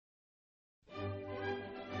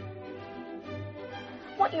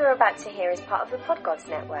What you're about to hear is part of the Podgods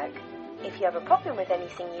Network. If you have a problem with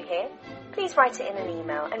anything you hear, please write it in an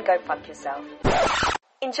email and go fuck yourself.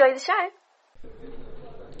 Enjoy the show.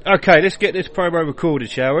 Okay, let's get this promo recorded,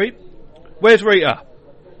 shall we? Where's Rita?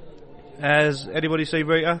 Has anybody seen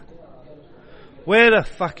Rita? Where the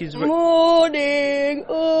fuck is Rita? Morning!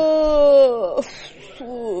 Oh.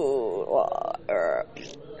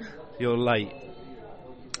 You're late.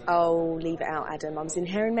 Oh, leave it out, Adam. I was in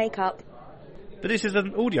hair and makeup. But this is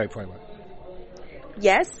an audio promo.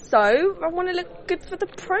 Yes, so I want to look good for the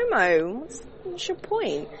promo. What's your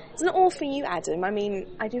point? It's not all for you, Adam. I mean,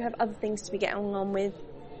 I do have other things to be getting on with.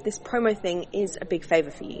 This promo thing is a big favour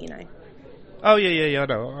for you, you know. Oh, yeah, I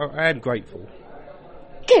know. I am grateful.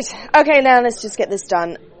 Good. Okay, now let's just get this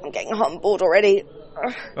done. I'm getting hot and bored already.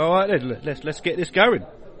 Alright then, let's get this going.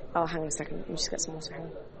 Oh, hang on a second. Let me just get some water. Hang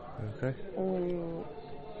on. Okay.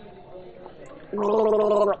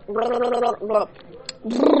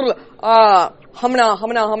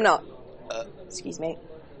 Humna. Excuse me.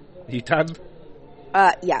 You done?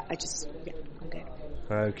 Yeah, I'm good.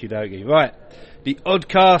 Okie dokie. Right. The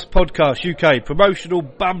Oddcast Podcast UK promotional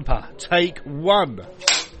bumper, take 1.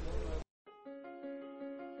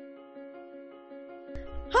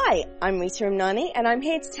 Hi, I'm Rita Ramnani, and I'm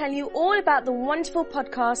here to tell you all about the wonderful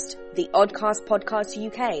podcast, the Oddcast Podcast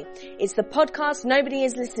UK. It's the podcast nobody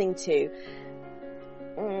is listening to.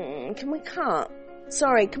 Can we cut?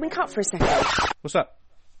 Sorry, can we cut for a second? What's up?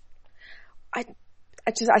 I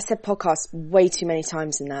said podcast way too many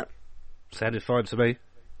times in that. Sounded fine to me.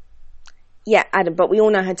 Yeah, Adam, but we all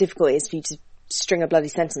know how difficult it is for you to string a bloody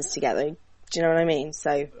sentence together. Do you know what I mean?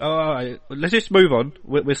 So. Alright, let's just move on.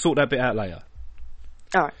 We'll sort that bit out later.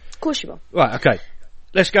 Alright, of course you will. Right, okay.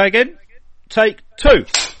 Let's go again. Take 2.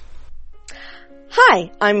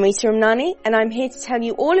 Hi, I'm Rita Ramnani, and I'm here to tell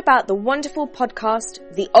you all about the wonderful podcast,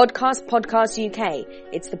 the Oddcast Podcast UK.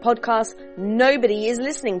 It's the podcast nobody is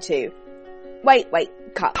listening to. Wait,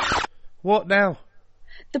 cut. What now?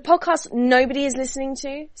 The podcast nobody is listening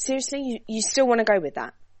to? Seriously, you still want to go with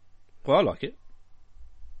that? Well, I like it.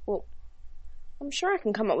 Well, I'm sure I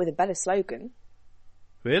can come up with a better slogan.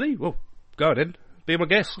 Really? Well, go then. Be my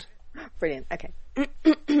guest. Brilliant, okay.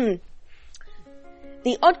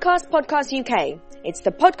 The Oddcast Podcast UK. It's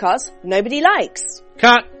the podcast nobody likes.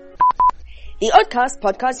 Cut! The Oddcast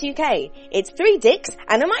Podcast UK. It's 3 dicks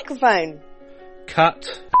and a microphone.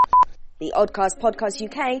 Cut! The Oddcast Podcast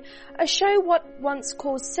UK, a show what once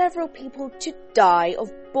caused several people to die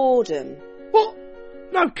of boredom. What?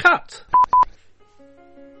 No, cut!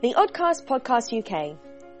 The Oddcast Podcast UK,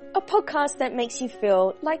 a podcast that makes you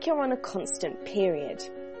feel like you're on a constant period.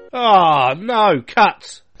 Ah, no,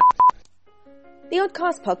 cut! The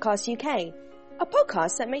Oddcast Podcast UK, a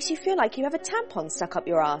podcast that makes you feel like you have a tampon stuck up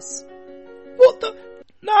your ass. What the?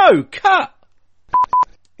 No, cut!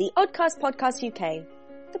 The Oddcast Podcast UK,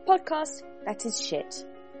 the podcast that is shit.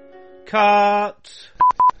 Cut!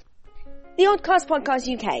 The Oddcast Podcast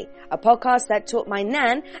UK, a podcast that taught my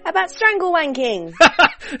nan about strangle wanking.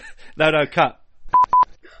 No, cut.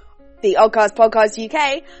 The Oddcast Podcast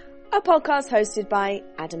UK, a podcast hosted by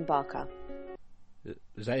Adam Barker.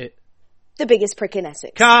 Is that it? The biggest prick in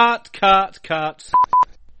Essex. Cut! The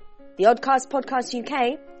Oddcast Podcast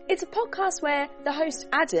UK, it's a podcast where the host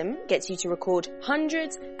Adam gets you to record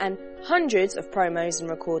hundreds and hundreds of promos and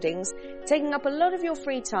recordings, taking up a lot of your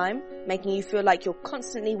free time, making you feel like you're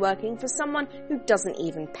constantly working for someone who doesn't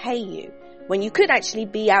even pay you, when you could actually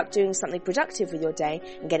be out doing something productive with your day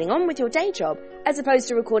and getting on with your day job, as opposed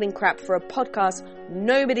to recording crap for a podcast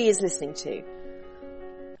nobody is listening to.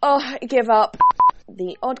 Oh, I give up.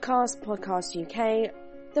 The Oddcast Podcast UK,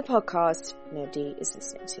 the podcast nobody is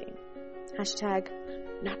listening to. Hashtag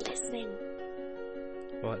not listening.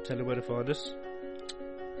 Right, tell them where to find us.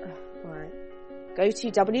 Right. Go to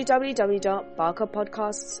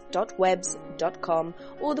www.barkerpodcasts.webs.com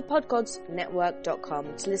or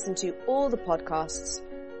thepodgodsnetwork.com to listen to all the podcasts.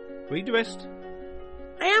 Read the rest.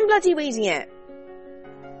 I am bloody reading it.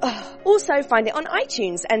 Also find it on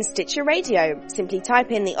iTunes and Stitcher Radio. Simply type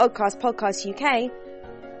in the Oddcast Podcast UK.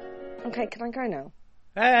 Okay, can I go now?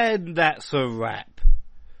 And that's a wrap.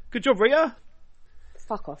 Good job, Rita.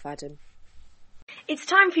 Fuck off, Adam. It's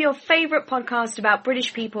time for your favourite podcast about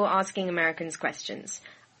British people asking Americans questions.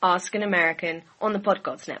 Ask an American on the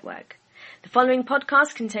Podgods Network. The following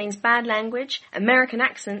podcast contains bad language, American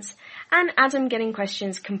accents, and Adam getting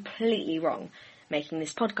questions completely wrong, making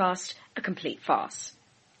this podcast a complete farce.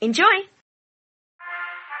 Enjoy!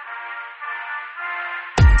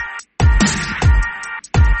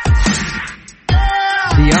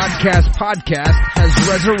 The Oddcast Podcast has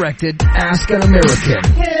resurrected Ask an American.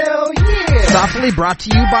 Hell yeah! Philosophically brought to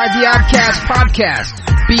you by the Oddcast Podcast,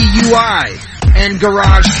 BUI, and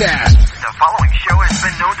GarageCast. The following show has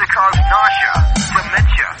been known to cause nausea,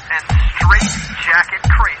 dementia, and straight jacket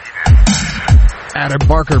craziness. Adam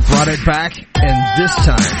Barker brought it back, and this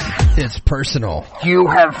time, it's personal. You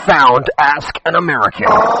have found Ask an American.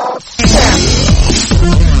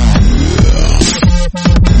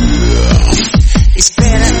 It's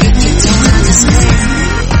better if you don't understand.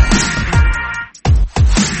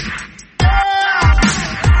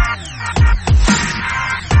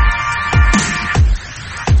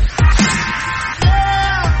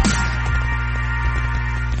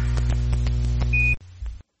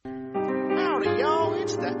 Howdy, y'all.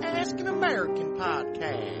 It's the Ask an American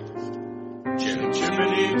podcast. Chim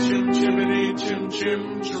chimney, chim chimney, chim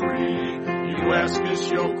chim tree. You ask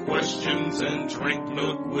us your questions and drink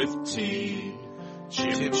milk with tea.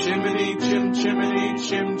 Chim chimney, chim chimney,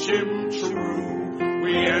 chim chim true.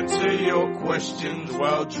 We answer your questions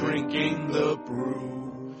while drinking the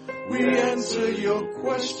brew. We answer your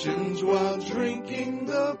questions while drinking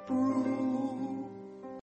the brew.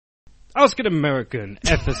 Ask an American,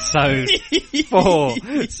 episode 4,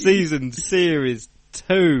 season series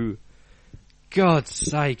 2. God's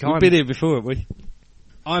sake, We've been here before, haven't we?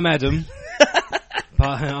 I'm Adam.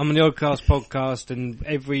 But I'm on the Oddcast podcast, and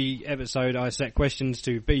every episode I set questions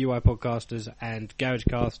to BUI podcasters and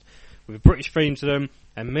GarageCast with a British theme to them,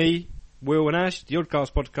 and me, Will and Ash, the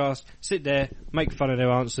Oddcast podcast, sit there, make fun of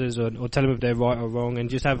their answers, or tell them if they're right or wrong, and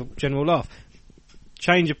just have a general laugh.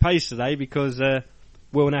 Change of pace today because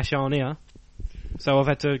Will and Ash aren't here, so I've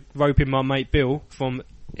had to rope in my mate Bill from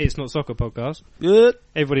It's Not Soccer podcast.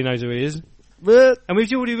 Everybody knows who he is. And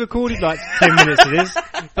we've already recorded like 10 minutes of this,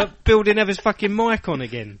 but Bill didn't have his fucking mic on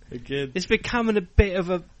again. It's becoming a bit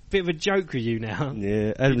of a joke with you now.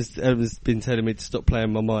 Yeah, Adam's been telling me to stop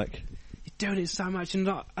playing my mic. You're doing it so much, and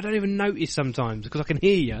I don't even notice sometimes because I can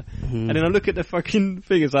hear you, and then I look at the fucking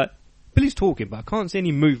thing. It's like Billy's talking, but I can't see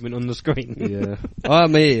any movement on the screen. Yeah,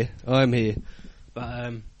 I'm here.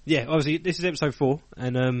 But yeah, obviously this is episode 4,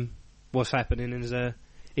 and what's happening is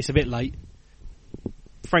it's a bit late.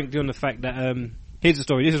 Frankly, on the fact that here's the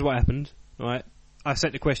story. This is what happened. Right, I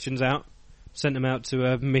set the questions out, sent them out to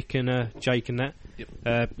Mick and Jake and that.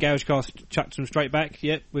 Yep. GarageCast chucked them straight back.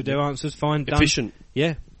 Yep, with their answers, fine, done. Efficient.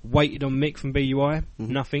 Yeah, waited on Mick from BUI.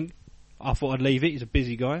 Nothing. I thought I'd leave it. He's a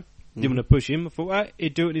busy guy. Didn't want to push him. I thought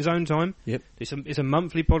he'd do it at his own time. Yep. It's a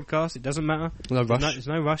monthly podcast. It doesn't matter. No rush. There's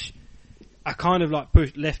no rush. I kind of like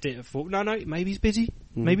left it. I thought, no, maybe he's busy.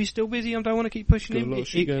 Maybe he's still busy. I don't want to keep pushing him.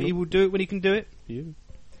 He will do it when he can do it. Yeah.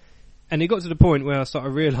 And it got to the point where I started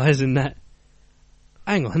realising that,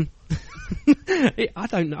 hang on, I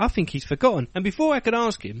don't know, I think he's forgotten. And before I could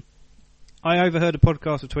ask him, I overheard a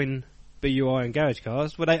podcast between BUI and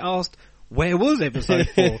GarageCast where they asked, where was episode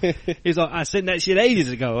 4? He's like, I sent that shit ages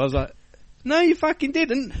ago. I was like, no, you fucking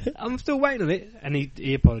didn't. I'm still waiting on it. And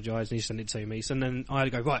he apologised and he sent it to me. So then I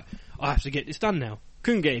had to go, right, I have to get this done now.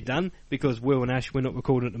 Couldn't get it done because Will and Ash were not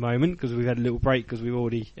recording at the moment because we've had a little break because we were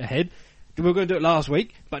already ahead. We were going to do it last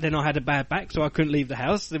week, but then I had a bad back, so I couldn't leave the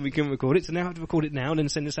house, then we couldn't record it, so now I have to record it now and then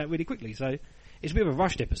send this out really quickly. So it's a bit of a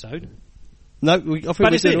rushed episode. No, I think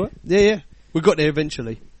we did it. Yeah. We got there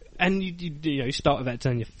eventually. And you start with that,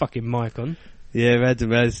 turn your fucking mic on. Yeah,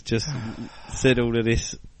 Adam has just said all of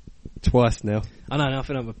this twice now. I know, I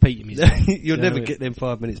think I'm repeating myself. You'll never get them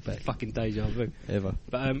 5 minutes back. Fucking deja vu. Ever.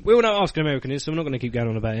 But we all know what Ask an American is, so we're not going to keep going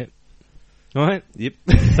on about it. Alright? Yep.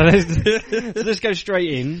 So let's go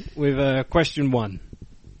straight in with question 1.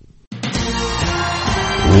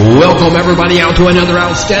 Welcome everybody out to another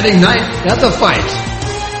outstanding night at the fight.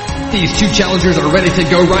 These two challengers are ready to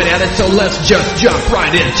go right at it, so let's just jump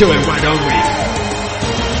right into it, why don't we?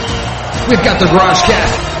 We've got the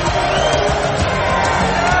GarageCast.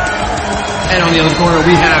 And on the other corner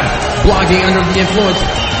we have Blogging Under the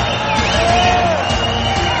Influence.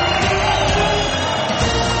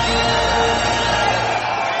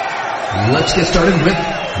 Let's get started with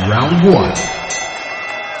round 1.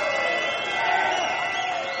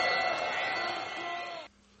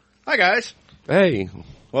 Hi, guys. Hey.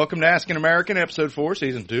 Welcome to Ask an American, episode 4,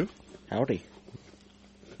 season 2. Howdy.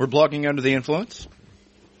 We're blogging under the influence.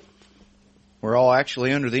 We're all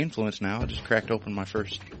actually under the influence now. I just cracked open my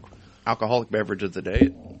first alcoholic beverage of the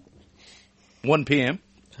day at 1 p.m.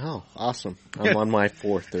 Oh, awesome. I'm on my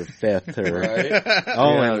 4th or 5th. Or, Right?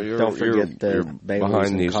 Oh, Yeah, and don't forget the bagels behind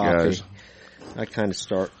and these coffee. guys. I kind of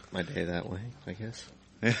start my day that way, I guess.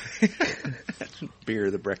 Beer,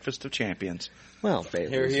 the breakfast of champions. Well,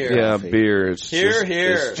 bagels. Here. Yeah, coffee. beer. It's Here.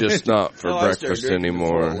 It's just not for breakfast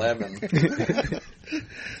anymore. 11.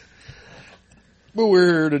 But we're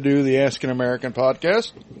here to do the Ask an American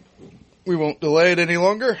podcast. we won't delay it any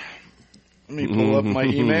longer. Let me pull up my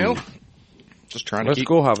email. Just trying to That's keep...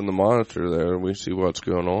 cool having the monitor there and we see what's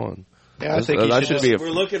going on. Yeah, I think that should be. We're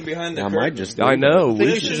looking behind the I curtain. might just. I know. I think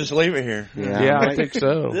you should just leave it here. Yeah, I think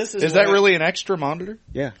so. Is that really an extra monitor?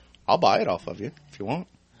 Yeah. I'll buy it off of you if you want.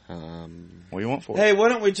 What do you want for it? Hey, why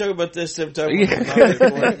don't we talk about this sometime?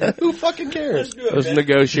 Who fucking cares? Let's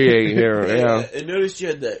negotiate here. Yeah. I noticed you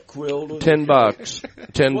had that quill. $10.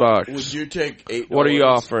 $10. Would you take $8? What are you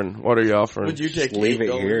offering? Would you take leave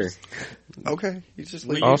 $8? it here? Okay, you just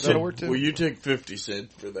leave Awesome. it too. Will you take 50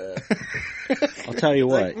 cents for that? I'll tell you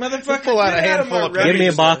what. Motherfucker, pull out a get out of handful my of Give me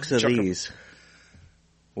a records. box of Chuck 'em. these.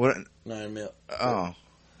 What? 9 mil. Oh,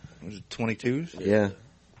 was it 22s? Yeah.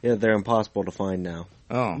 Yeah, they're impossible to find now.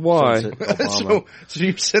 Oh, Why? Since Obama. so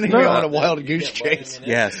you're sending me on a wild goose chase?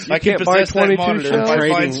 Yes. I can't can buy possess that 22 monitor if I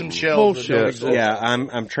shells? find some shells. that don't Bullshit. exist. Yeah,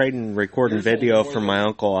 I'm trading recording video from my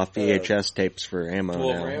uncle off VHS tapes for ammo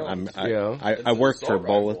 12 now. rounds. I work for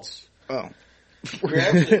bullets. Oh. We're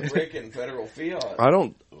actually breaking federal fiat.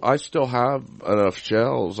 I still have enough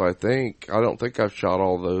shells, I think. I don't think I've shot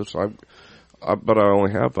all those. But I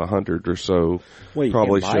only have 100 or so. Well, you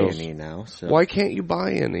probably can't buy shells. any now. So. Why can't you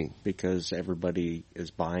buy any? Because everybody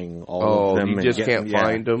is buying all of them. You and just getting, can't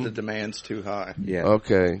find them? The demand's too high. Yeah.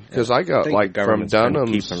 Okay. Because I got think like the from government's trying to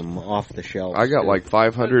Dunham's. keep them off the shelves. I got too. like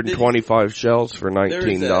 525 shells for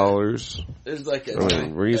 $19. There's like a I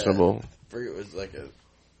mean, reasonable. I forget, it was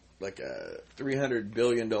like a $300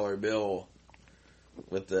 billion bill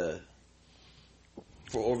with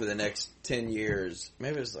for over the next 10 years.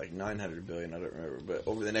 Maybe it's like 900 billion. I don't remember, but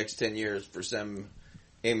over the next 10 years for some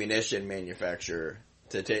ammunition manufacturer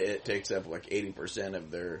it takes up like 80%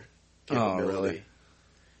 of their capability. Oh, really?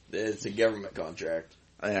 It's a government contract.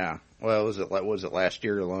 Yeah. Well, was it last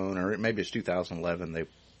year alone, or maybe it's 2011? They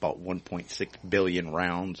bought 1.6 billion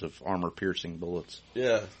rounds of armor-piercing bullets.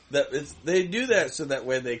 Yeah, they do that so that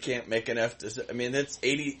way they can't make enough to. I mean, that's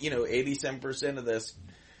 87% of this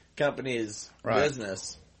company's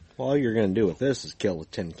business. Well, all you're going to do with this is kill a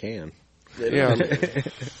tin can. Yeah.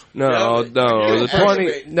 No,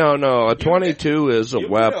 a 22 is a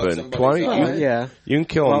weapon. 20, you can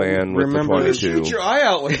kill a man with a 22. Shoot your eye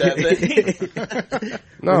out with that thing.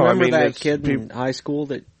 No, remember I mean that kid in high school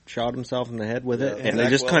that shot himself in the head with it, and they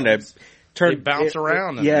just kind of It bounced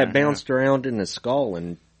around. It bounced around in his skull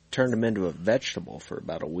and turned him into a vegetable for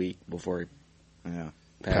about a week before he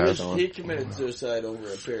passed on. He committed suicide over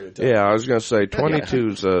a period of time. Yeah, I was going to say 22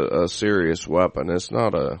 is a serious weapon. It's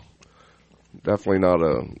not definitely not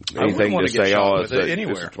anything to say. Oh, it's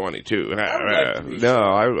a 22. No,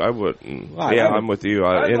 I wouldn't. I'm with you.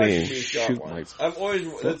 I'd like to be shot once. I've always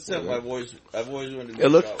wanted to be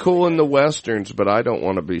It looked shot cool in the westerns, but I don't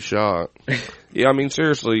want to be shot. Yeah, I mean,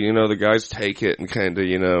 seriously, the guys take it and kind of,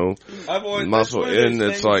 muscle in.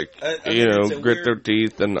 It's like, grit their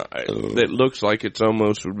teeth, and it looks like it's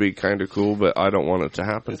almost would be kind of cool, but I don't want it to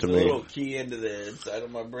happen to me. It's a little key into the inside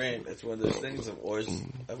of my brain. That's one of those things I've always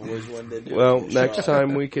wanted to do. Well, next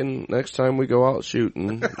time we go out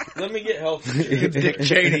shooting. Let me get health insurance. Dick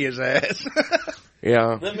Cheney his ass.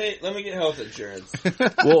 Yeah. Let me get health insurance.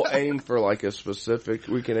 We'll aim for like a specific.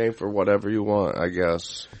 We can aim for whatever you want, I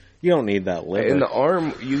guess. You don't need that liver. In the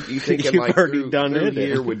arm, you think You've like already through, done through it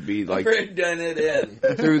here in. would be like I've already done it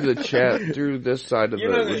in. through the chest, through this side of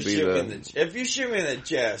You're it not would gonna be shoot me the. in the if you shoot me in the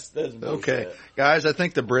chest, that's bullshit. Okay, guys, I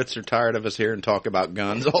think the Brits are tired of us here and talk about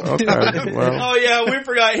guns all the Okay, time. well. Oh yeah, we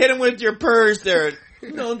forgot. Hit him with your purse there.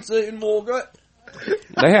 Nonsense, Morgan.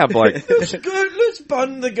 They have like Let's go. Let's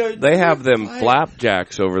bun the gun. they have them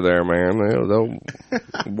flapjacks over there, man. They'll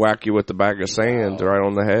whack you with the bag of sand right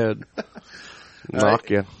on the head, knock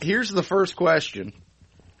you. Here's the first question.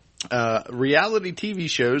 Reality TV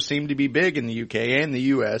shows seem to be big in the UK and the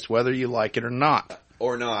US, whether you like it or not.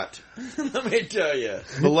 Or not. Let me tell you.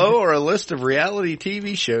 Below are a list of reality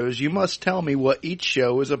TV shows. You must tell me what each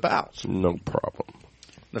show is about. No problem.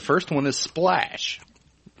 The first one is Splash.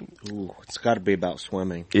 Ooh, it's got to be about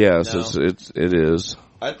swimming. Yes, No. it is.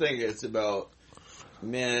 I think it's about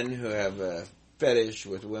men who have a fetish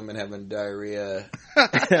with women having diarrhea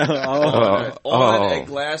on a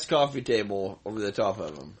glass coffee table over the top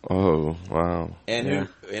of them. Oh, wow.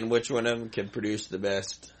 And which one of them can produce the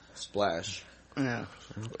best splash? Yeah.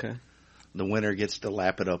 Okay. The winner gets to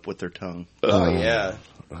lap it up with their tongue. Oh, yeah.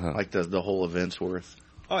 Like the whole event's worth.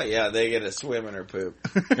 Oh, yeah, they get to swim in or poop.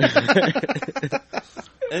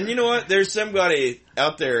 And you know what? There's somebody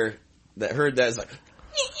out there that heard that is like,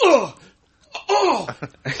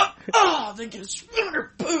 they get to swim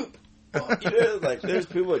or poop. Like there's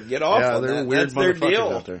people that get off on that. Weird That's their motherfuckers deal.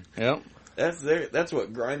 out there. Yep. That's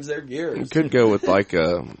what grinds their gears. You could go with like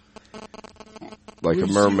a like a When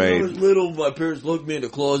I mermaid. was little, my parents locked me in a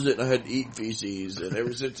closet and I had to eat feces, and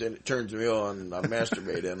ever since then it turns me on and I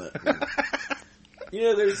masturbate in it. You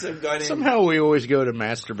know, there's some guy named... Somehow we always go to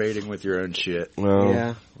masturbating with your own shit. Well,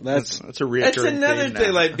 Yeah, that's a reoccurring That's another theme thing,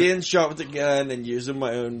 now. like being shot with a gun and using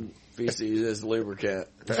my own feces as lubricant.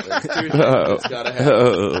 That's two things that's gotta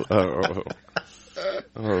happen.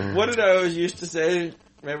 What did I always used to say?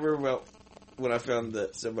 Remember about when I found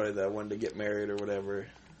that somebody that I wanted to get married or whatever?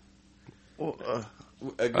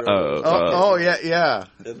 A girl. Yeah.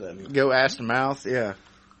 And then, Go ass to mouth, yeah.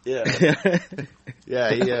 yeah. Yeah,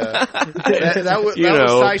 that was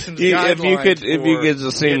Tyson's if you guidelines could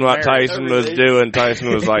have seen getting what married. Tyson was doing,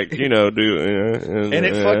 Tyson was like, and And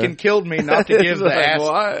it fucking killed me not to give the Like, ass.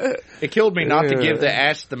 what? It killed me not to Yeah. give the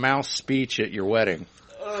ass to mouth speech at your wedding.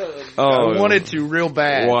 Oh, I wanted to real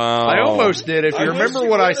bad. Wow. I almost did. If you remember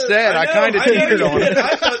what I said, I kind of cheated on it.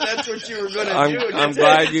 I thought that's what you were going to do. I'm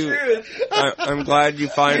glad you. I'm glad you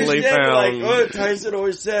finally found. Like, oh, Tyson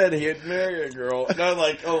always said he'd marry a girl, and I'm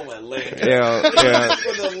like, oh my leg. Yeah.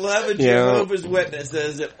 For the 11 Jehovah's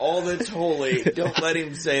Witnesses and all that's holy, don't let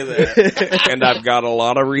him say that. And I've got a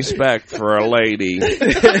lot of respect for a lady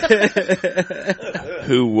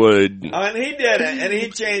who would. And he did it, and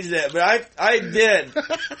he changed it, but I did.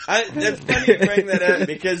 That's funny you bring that up,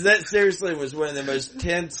 because that seriously was one of the most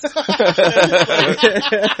tense. It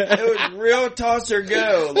was real toss or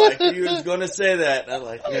go, like he was going to say that. And I'm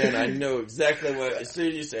like, man, I know exactly what. As soon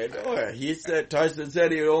as you said, oh, Tyson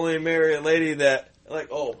said he would only marry a lady that. I'm like,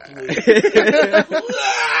 oh, please.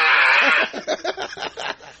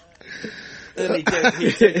 Then he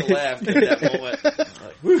took a laugh at that moment.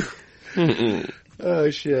 Like, whew.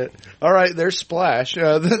 Oh shit! All right, there's Splash.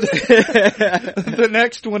 The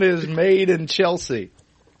next one is Made in Chelsea.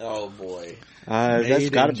 Oh boy,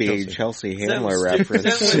 that's got to be a Chelsea Handler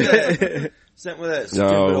reference. Something with that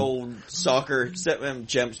stupid old soccer. Something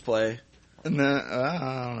Gems play. No,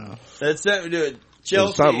 I don't know. That's something to do with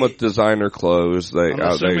Chelsea. Something with designer clothes. I'm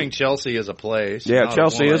assuming Chelsea is a place. Yeah,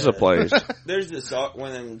 Chelsea is a place. There's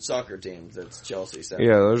one of them soccer teams that's Chelsea. Something.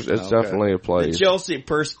 Yeah, it's definitely a place. The Chelsea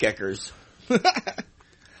purse kickers. It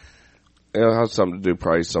has something to do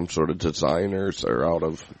probably some sort of designers or out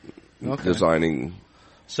of designing.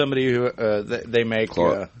 Somebody who they make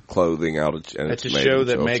clothing out of. And it's a show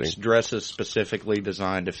that makes dresses specifically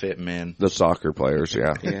designed to fit men. The soccer players,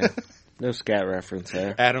 yeah. Yeah. No scat reference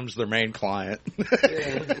there. Adam's their main client.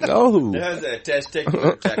 Oh. It has a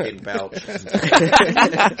testicular tucking pouch.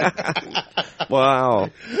 Wow.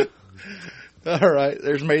 All right,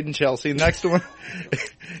 there's Made in Chelsea. Next one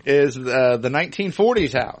is the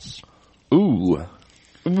 1940s house. Ooh.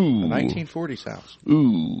 The 1940s house.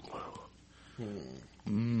 Ooh.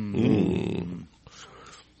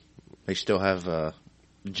 They still have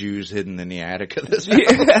Jews hidden in the attic of this house.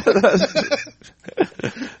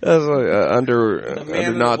 That's like,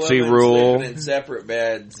 under Nazi rule. Sleeping in separate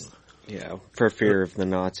beds. Yeah, for fear of the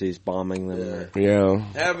Nazis bombing them. Yeah.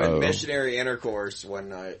 Having missionary intercourse one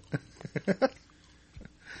night.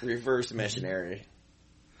 Reverse missionary.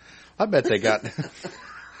 I bet they got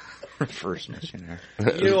reverse missionary.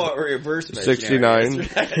 You know what reverse missionary 69?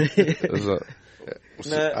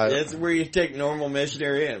 It's where you take normal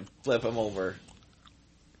missionary and flip them over.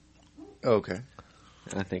 Okay.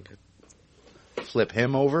 I think. Flip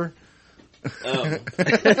him over?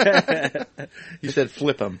 You said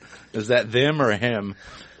flip him. Is that them or him?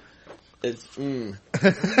 It's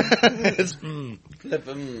It's Flip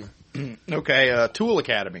him. Okay, Tool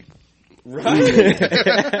Academy.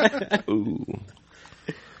 Right. Ooh.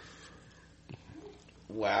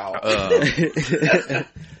 Wow.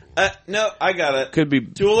 No, I got it. Could be.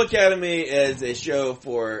 Tool Academy is a show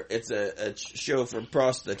for, it's a show for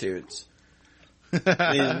prostitutes.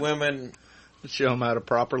 These women. Show them how to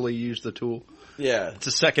properly use the tool. Yeah. It's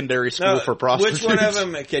a secondary school for prostitutes. Which one of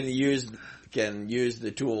them can use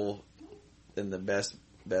the tool in the best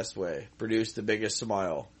way? Produce the biggest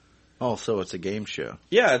smile. Oh, so it's a game show.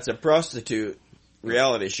 Yeah, it's a prostitute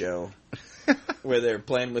reality show where they're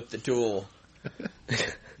playing with the tool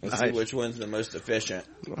and see which one's the most efficient.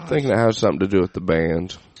 I think that has something to do with the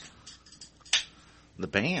band. The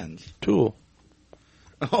band? Tool.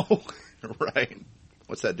 Oh, right.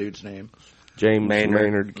 What's that dude's name? James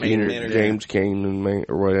Maynard James Keenan, Maynard James Keenan.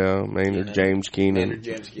 Maynard James Keenan.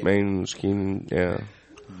 Maynard Keenan, yeah.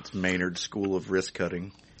 It's Maynard School of Wrist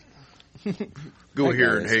Cutting. Go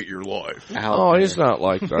here and hate your life. Oh, he's not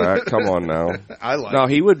like that. Come on now. No,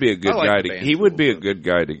 he would be a good guy a good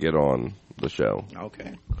guy to get on the show.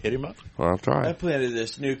 Okay. Hit him up. Well, I'll try. I planted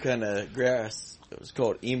this new kind of grass. It was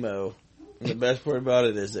called emo. And the best part about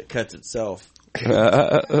it is it cuts itself. A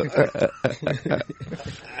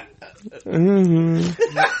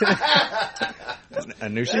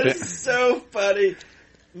new spin. That's so funny.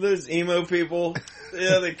 Those emo people,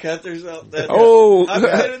 they cut themselves.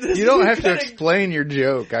 You don't have to explain your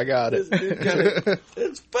joke. I got it.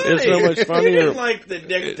 It's funny. It's so much funnier. You didn't like the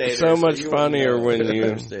dictator. It's so much funnier when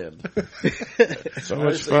you. So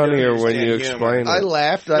much funnier when you explain it. I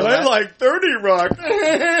laughed. I like 30 Rock.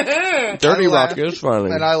 30 Rock is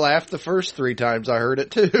funny. And I laughed the first 3 times I heard it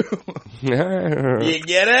too. You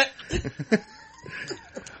get it?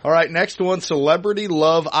 All right, next one, Celebrity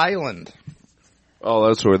Love Island. Oh,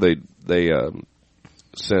 that's where they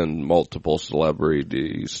send multiple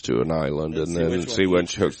celebrities to an island and then see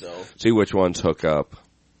which ones hook up.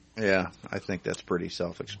 Yeah, I think that's pretty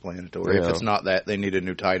self-explanatory. Yeah. If it's not that, they need a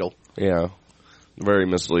new title. Yeah, very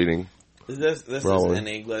misleading. This is in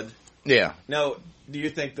England? Yeah. Now, do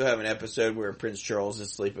you think they'll have an episode where Prince Charles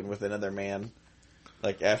is sleeping with another man?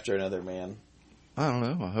 Like, after another man? I don't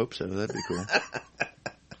know. I hope so. That'd be cool.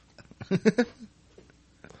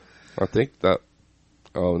 I think that...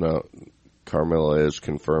 Oh, no. Carmilla is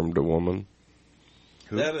confirmed a woman.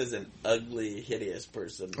 Who? That was an ugly, hideous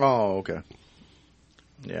person. Oh, okay.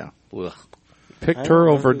 Yeah. Ugh. Picked her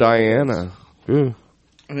over Diana. Yeah.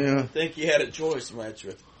 I think you had a choice match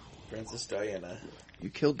with Princess Diana. You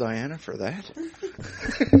killed Diana for that?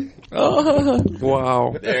 Oh,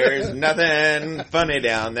 wow. There's nothing funny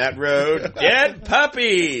down that road. Dead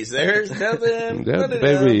puppies. There's nothing funny down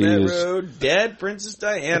that road. Dead Princess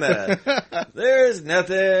Diana. There's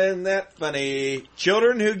nothing that funny.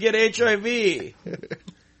 Children who get HIV.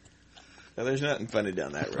 Well, there's nothing funny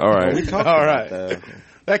down that road. All right. All right.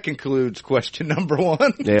 That concludes question number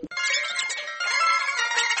 1. Yeah.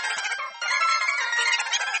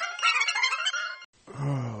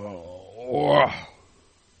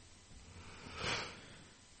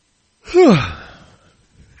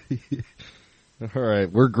 All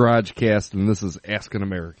right, we're GarageCast, and this is Ask an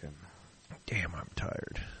American. Damn, I'm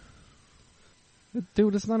tired.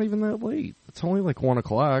 Dude, it's not even that late. It's only like 1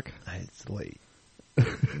 o'clock. It's late.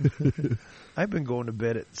 I've been going to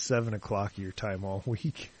bed at 7 o'clock your time all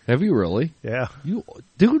week. Have you really? Yeah.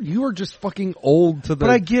 Dude, you are just fucking old to the... But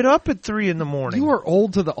I get up at 3 in the morning. You are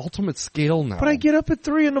old to the ultimate scale now. But I get up at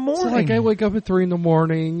 3 in the morning. So, like, I wake up at 3 in the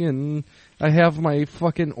morning, and I have my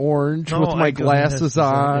fucking orange with my glasses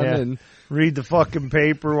on, and... read the fucking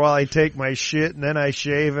paper while I take my shit, and then I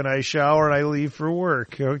shave, and I shower, and I leave for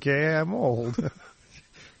work. Okay, I'm old.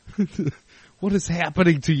 What is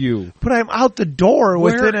happening to you? But I'm out the door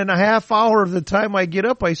within a half hour of the time I get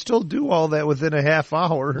up. I still do all that within a half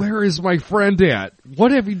hour. Where is my friend at?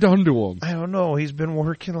 What have you done to him? I don't know. He's been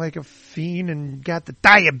working like a fiend and got the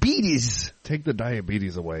diabetes. Take the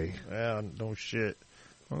diabetes away. Well, no shit.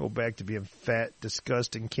 I'll go back to being fat,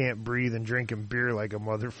 disgusting, can't breathe, and drinking beer like a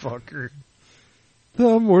motherfucker.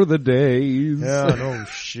 Them were the days. Yeah, no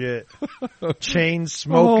shit. Chain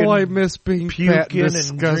smoking. Oh, I miss being fat and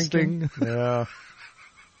disgusting. Yeah.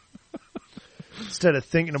 Instead of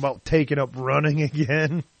thinking about taking up running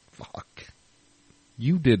again. Fuck.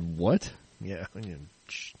 You did what? Yeah,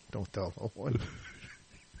 don't tell no one.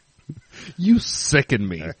 You sicken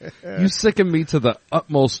me. You sicken me to the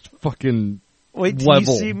utmost fucking Wait till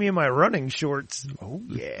level. you see me in my running shorts. Oh,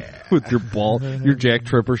 yeah. With your Jack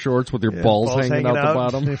Tripper shorts with your balls hanging out the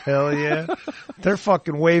bottom. Hell yeah. They're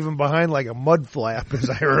fucking waving behind like a mud flap as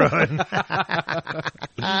I run.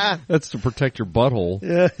 That's to protect your butthole.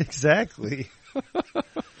 Yeah, exactly. I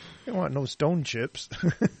don't want no stone chips.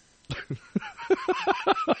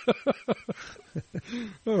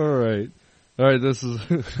 All right, this is...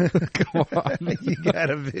 Come on. You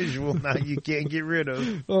got a visual now you can't get rid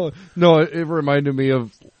of. Oh, no, it reminded me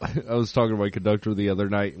of... I was talking to my conductor the other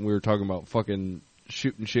night, and we were talking about fucking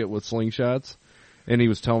shooting shit with slingshots, and he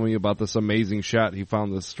was telling me about this amazing shot. He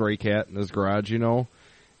found this stray cat in his garage, you know,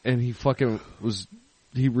 and he fucking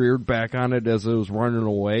he reared back on it as it was running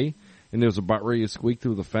away, and it was about ready to squeak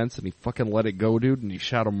through the fence, and he fucking let it go, dude, and he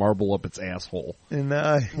shot a marble up its asshole. And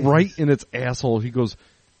right in its asshole. He goes,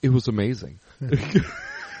 it was amazing.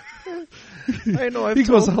 I know. He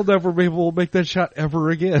goes, I'll never be able to make that shot ever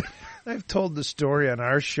again. I've told the story on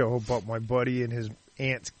our show about my buddy and his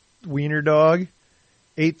aunt's wiener dog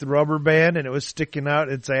ate the rubber band and it was sticking out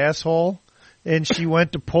its asshole. And she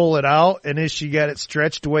went to pull it out, and as she got it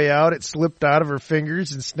stretched way out, it slipped out of her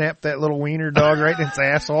fingers and snapped that little wiener dog right in its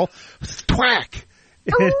asshole. Twack!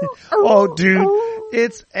 Oh, dude,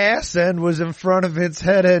 its ass end was in front of its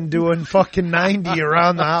head end doing fucking 90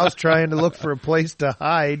 around the house trying to look for a place to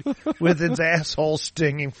hide with its asshole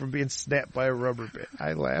stinging from being snapped by a rubber band.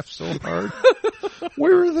 I laughed so hard.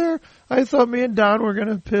 We were there. I thought me and Don were going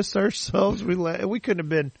to piss ourselves. We couldn't have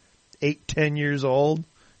been 8, 10 years old.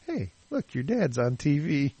 Hey, look, your dad's on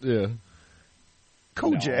TV. Yeah.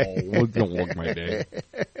 Kojak. No, don't look my dad.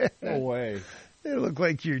 No way. They look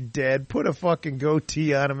like your dad. Put a fucking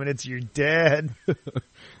goatee on him and it's your dad.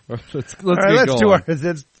 Let's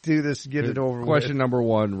do this. Get it over with. Question number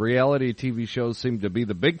 1. Reality TV shows seem to be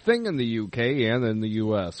the big thing in the UK and in the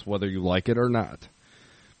US, whether you like it or not.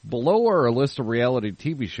 Below are a list of reality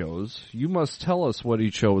TV shows. You must tell us what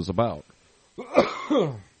each show is about.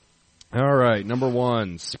 All right, number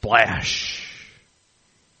 1, Splash.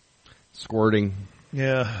 Squirting.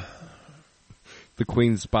 Yeah. The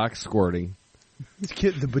Queen's box squirting. It's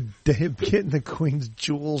getting the Queen's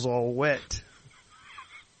jewels all wet.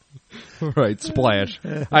 Right, Splash.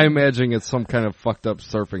 I imagine it's some kind of fucked up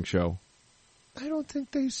surfing show. I don't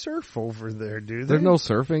think they surf over there, do they? There's no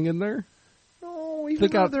surfing in there? No, even they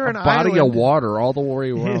though got they're a an body island. of water all the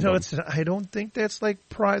way around. I don't think that's like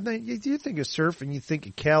pride. You think of surfing, you think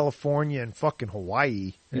of California and fucking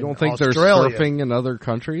Hawaii. You don't and think Australia. there's surfing in other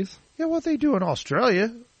countries? Yeah, what they do in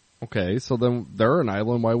Australia. Okay, so then they're an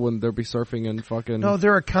island. Why wouldn't there be surfing in fucking... No,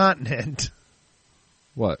 they're a continent.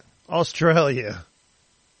 What? Australia.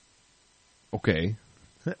 Okay.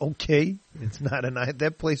 Okay. It's not an island.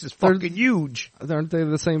 That place is fucking huge. Aren't they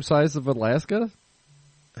the same size of Alaska?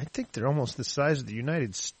 I think they're almost the size of the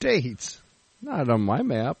United States. Not on my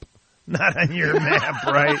map. Not on your map,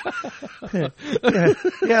 right?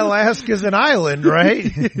 Yeah, Alaska's an island,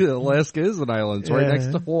 right? Alaska is an island. It's right next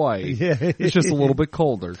to Hawaii. Yeah. It's just a little bit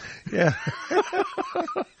colder. Yeah.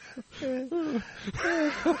 And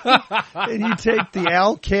you take the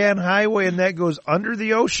Alcan Highway and that goes under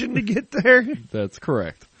the ocean to get there? That's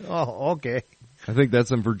correct. Oh, okay. I think that's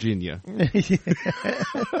in Virginia.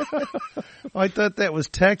 I thought that was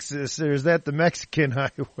Texas, or is that the Mexican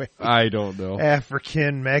highway? I don't know.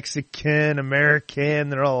 African, Mexican, American,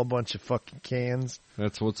 they're all a bunch of fucking cans.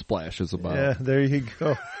 That's what Splash is about. Yeah, there you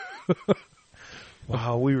go.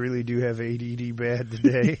 Wow, we really do have ADD bad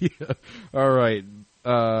today. Yeah. All right.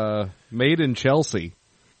 Made in Chelsea.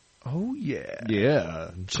 Oh, yeah. Yeah.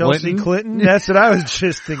 Chelsea Clinton? That's what I was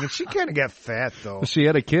just thinking. She kind of got fat, though. She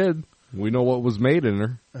had a kid. We know what was made in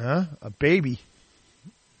her. Huh? A baby.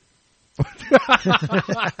 What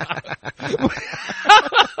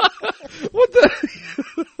the?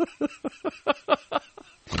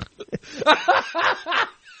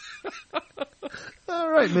 All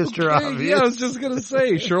right, Mr. Obvious. Yeah, I was just going to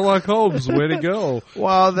say, Sherlock Holmes, way to go.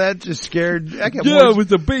 Wow, that just scared... I got more with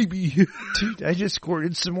the baby. Dude, I just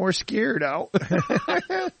squirted some more scared out.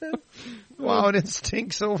 Wow, and it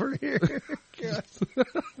stinks over here. God.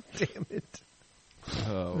 Damn it.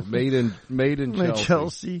 Oh, made in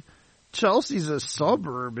Chelsea. Chelsea's a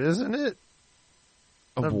suburb, isn't it?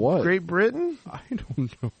 Of what? Great Britain? I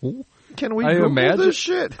don't know. Can we Google this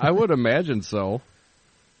shit? I would imagine so.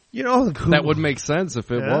 You know, that would make sense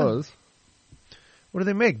if it was. What do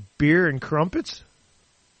they make? Beer and crumpets?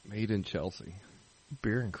 Made in Chelsea.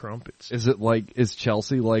 Beer and crumpets. Is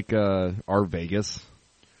Chelsea like our Vegas?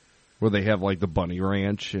 Where they have like the bunny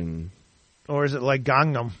ranch and... Or is it like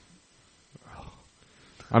Gangnam?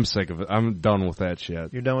 I'm sick of it. I'm done with that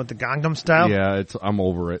shit. You're done with the Gangnam style? Yeah, I'm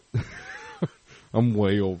over it. I'm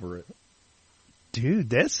way over it. Dude,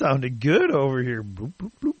 that sounded good over here. Boop,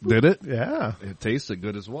 boop, boop, boop. Did it? Yeah. It tasted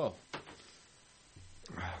good as well.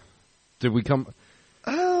 Did we come...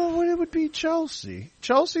 Oh, well, it would be Chelsea.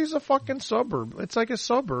 Chelsea's a fucking suburb. It's like a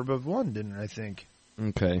suburb of London, I think.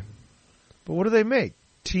 Okay. But what do they make?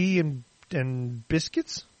 Tea and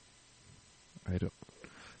biscuits? I don't...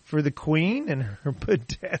 For the Queen and her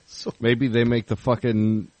bedazzle. Maybe they make the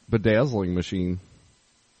fucking bedazzling machine.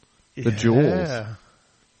 The jewels.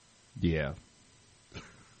 Yeah.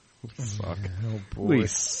 We suck. Oh, boy. We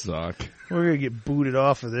suck. We're going to get booted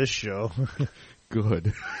off of this show.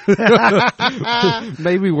 Good.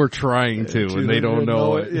 Maybe we're trying to, and they don't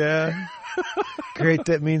know it. Yeah. Great,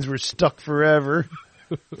 that means we're stuck forever.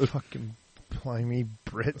 Fucking blimey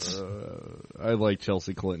Brits. I like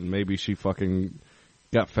Chelsea Clinton. Maybe she fucking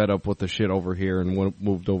got fed up with the shit over here and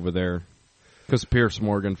moved over there. Because Pierce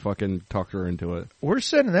Morgan fucking talked her into it. We're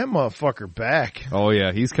sending that motherfucker back. Oh,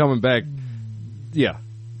 yeah. He's coming back. Yeah.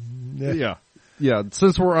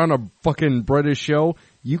 Since we're on a fucking British show,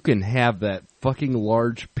 you can have that fucking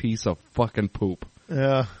large piece of fucking poop.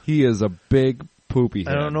 Yeah. He is a big poopy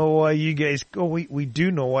head. I don't know why you guys... Oh, we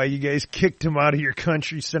do know why you guys kicked him out of your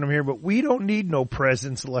country, sent him here, but we don't need no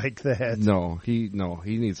presence like that. No, he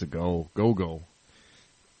needs to go. Go.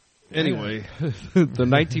 Anyway, the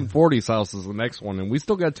 1940s house is the next one, and we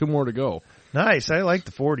still got 2 more to go. Nice. I like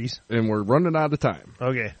the 40s. And we're running out of time.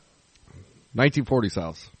 Okay. 1940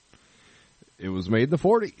 South. It was made in the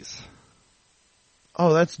 40s.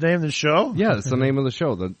 Oh, that's the name of the show? Yeah, that's the name of the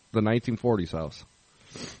show, the 1940 South.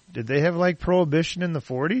 Did they have like prohibition in the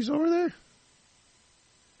 40s over there?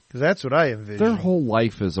 Because that's what I envisioned. Their whole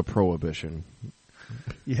life is a prohibition.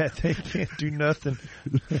 Yeah, they can't do nothing.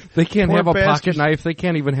 They can't Poor have a bastards. pocket knife. They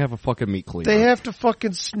can't even have a fucking meat cleaver. They have to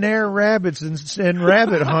fucking snare rabbits and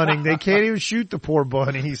rabbit hunting. They can't even shoot the poor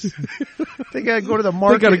bunnies. They gotta go to the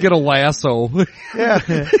market. They gotta get a lasso.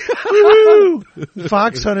 Yeah. Woo!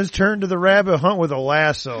 Fox hunters turn to the rabbit hunt with a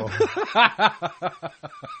lasso.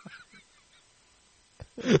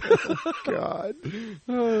 God.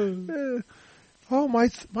 Oh,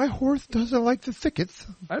 my horse doesn't like the thickets.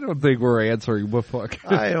 I don't think we're answering, but fuck.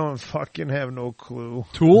 I don't fucking have no clue.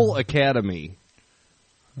 Tool Academy.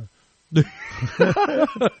 So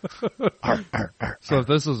if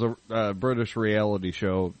this is a British reality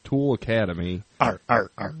show, Tool Academy.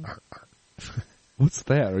 What's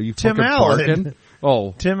that? Are you Tim fucking Allen. barking?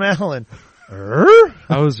 Oh. Tim Allen.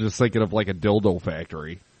 I was just thinking of like a dildo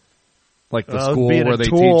factory. Like the school being where a they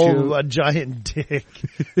tool, teach you. a giant dick.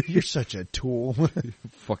 You're such a tool.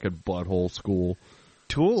 Fucking butthole school.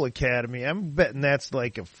 Tool Academy. I'm betting that's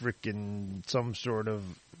like a freaking some sort of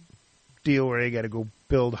deal where you got to go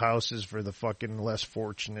build houses for the fucking less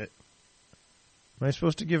fortunate. Am I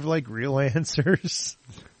supposed to give like real answers?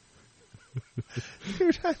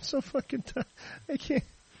 Dude, I'm so fucking tired. I can't.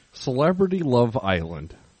 Celebrity Love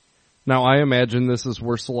Island. Now, I imagine this is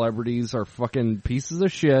where celebrities are fucking pieces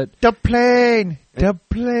of shit. The plane! The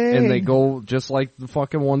plane! And they go, just like the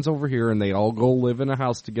fucking ones over here, and they all go live in a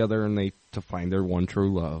house together and to find their one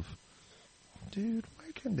true love. Dude, why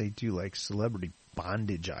can't they do like Celebrity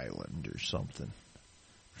Bondage Island or something?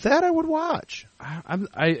 That I would watch.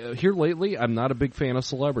 I here lately, I'm not a big fan of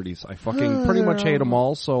celebrities. I fucking pretty much hate them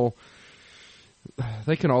all, so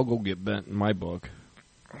they can all go get bent in my book.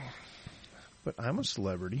 But I'm a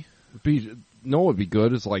celebrity. No, it'd be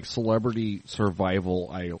good. It's like Celebrity Survival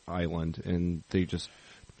Island, and they just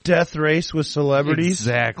Death Race with Celebrities.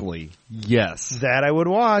 Exactly. Yes, that I would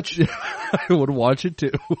watch. I would watch it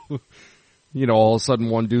too. You know, all of a sudden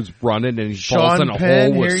one dude's running and he falls Sean in a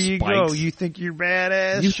Penn, hole with here you spikes. go. You think you're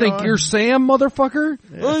badass? You Sean? think you're Sam, motherfucker?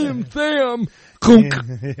 Yeah. I am Sam. Kunk.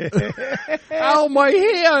 Ow, my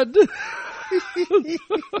head.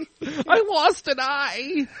 I lost an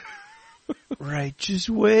eye. Righteous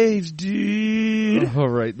waves, dude. All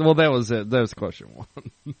right. Well, that was it. That was question one.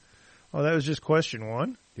 Oh, that was just question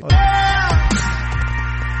one?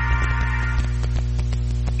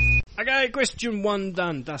 Okay, question one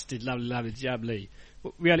done. Dusted, lovely, lovely, jubbly.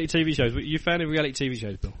 What reality TV shows? You fan of reality TV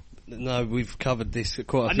shows, Bill? No, we've covered this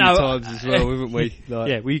quite a few times as well, haven't we? Like,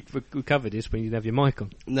 yeah, we covered this when you didn't have your mic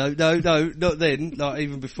on. No, not then. Like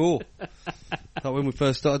even before, like when we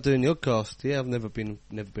first started doing the Oddcast. Yeah, I've never been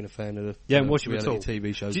a fan of the and watch them reality at all.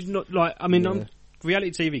 TV shows. Did not like. I mean,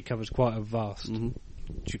 reality TV covers quite a vast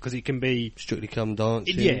because it can be Strictly Come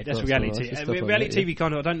Dancing. Yeah, that's reality. Reality TV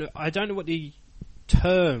kind of. I don't know what the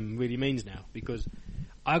term really means now because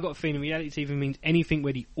I got a feeling reality TV means anything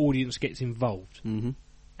where the audience gets involved.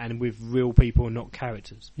 And with real people and not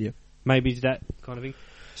characters. Yep. Maybe that kind of thing.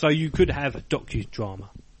 So you could have a docudrama.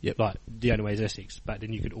 Yep. Like The Only Way is Essex, but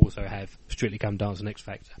then you could also have Strictly Come Dancing, X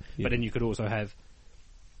Factor. Yep. But then you could also have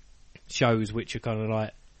shows which are kind of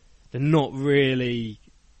like, they're not really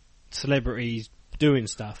celebrities doing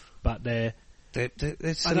stuff, but they're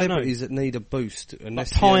celebrities that need a boost. And that's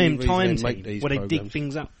time the only reason they team, make these where they programs. dig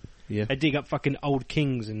things up. Yeah. They dig up fucking old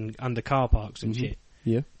kings and under car parks and shit.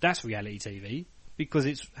 Yeah. That's reality TV. Because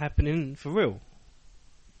it's happening for real.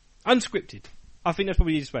 Unscripted. I think that's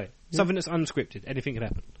probably the easiest way. Yeah. Something that's unscripted. Anything can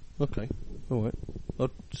happen. Okay. Alright.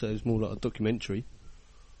 I'd say it's more like a documentary.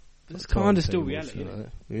 It's kind of still reality, isn't it?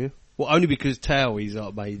 Yeah. Well, only because Towie's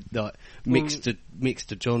like made like mixed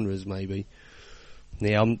to genres maybe.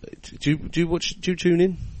 Yeah. Do you tune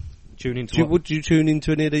in? Tune into Would you tune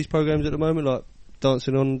into any of these programs at the moment, like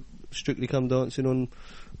dancing on Strictly Come Dancing on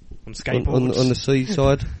skateboards on the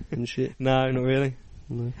seaside and shit? No, not really.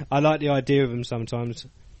 No. I like the idea of them sometimes.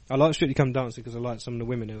 I like Strictly Come Dancing because I like some of the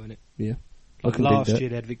women who are in it. Yeah. Like last year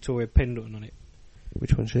they had Victoria Pendleton on it.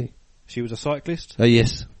 Which one's she? She was a cyclist. Oh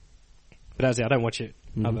yes. But that's it. I don't watch it.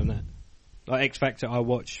 Other than that, like X Factor, I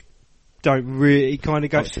watch. Don't really kind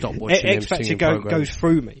of go. Stop watching X Factor goes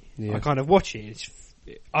through me. Yeah. I kind of watch it.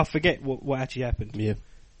 I forget what actually happened. Yeah.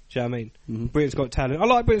 Do you know what I mean? Britain's Got Talent. I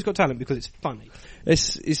like Britain's Got Talent because it's funny.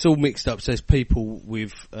 It's all mixed up. So there's people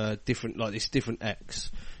with different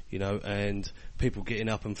acts, you know, and people getting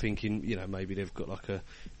up and thinking, you know, maybe they've got like a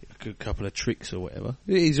couple of tricks or whatever.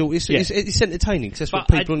 It's entertaining. Cause that's what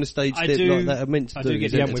people on the stage I do, do like that are meant to do. I do get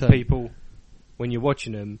is the young with entertain. people when you're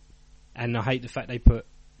watching them, and I hate the fact they put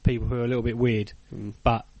people who are a little bit weird,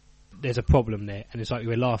 but there's a problem there, and it's like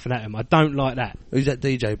we're laughing at them. I don't like that. Who's that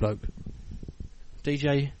DJ bloke?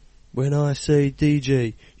 DJ? When I say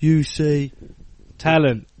DJ, you say...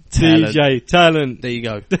 Talent. DJ, talent. There you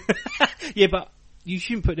go. Yeah, but you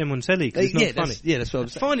shouldn't put them on telly, because it's not funny. That's what I'm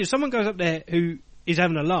saying. Fine, if someone goes up there who is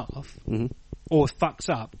having a laugh, or fucks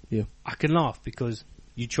up, I can laugh because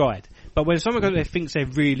you tried. But when someone goes there thinks they're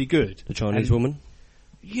really good... The Chinese woman?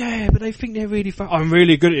 Yeah, but they think they're really I'm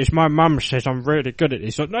really good at this. My mum says I'm really good at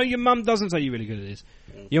this. Like, no, your mum doesn't say you're really good at this.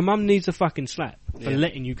 Your mum needs a fucking slap for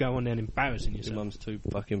letting you go on there and embarrassing yourself. Your mum's too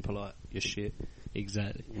fucking polite. You're shit.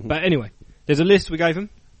 Exactly. But anyway, there's a list we gave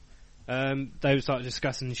them. They started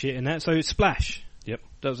discussing shit and that. So it's Splash. Yep.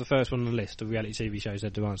 That was the first one on the list of reality TV shows they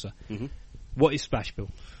had to answer. What is Splash, Bill?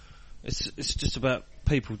 It's just about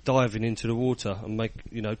people diving into the water and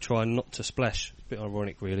trying not to splash. It's a bit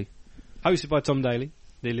ironic, really. Hosted by Tom Daly,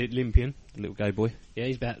 the Olympian. The little gay boy. Yeah,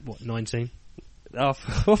 he's about, 19? I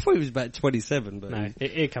thought he was about 27, but... No,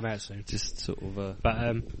 he'll come out soon. Just sort of...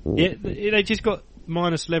 But, yeah, they just got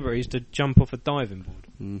minor celebrities to jump off a diving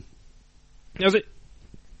board. That was it.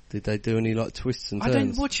 Did they do any, twists and turns? I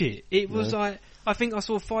didn't watch it. It was I think I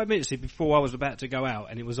saw 5 minutes before I was about to go out,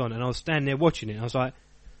 and it was on, and I was standing there watching it, and I was like,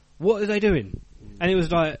 what are they doing? And it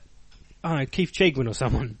was like, I don't know, Keith Chegwin or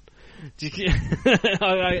someone.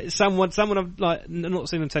 someone I've not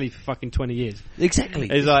seen on telly for fucking 20 years. Exactly.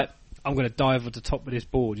 He's like, I'm going to dive at the top of this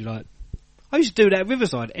board. You're like, I used to do that at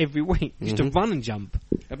Riverside every week. I used to run and jump.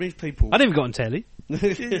 How many people... I never got on telly. You know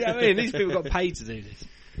what I mean? These people got paid to do this.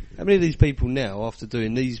 How many of these people now, after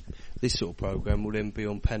doing this sort of programme, will then be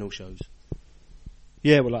on panel shows?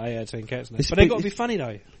 Yeah, well, like 18 Cats now. But they've got to be funny,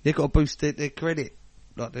 though. They've got to boost their credit.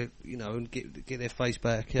 And get their face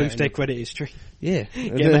back. Boost their credit history. Yeah.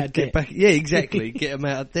 Get them out of debt. Yeah, exactly. Get them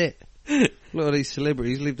out of debt. A lot of these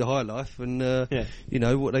celebrities lived a high life, and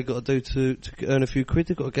what they got to do to earn a few quid,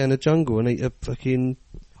 they've got to go in the jungle and eat a fucking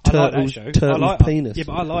turtle's penis. Yeah,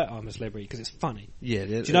 but I like I'm a Celebrity because it's funny. Yeah.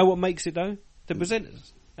 Do you know what makes it though? The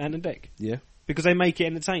presenters and the deck. Yeah. Because they make it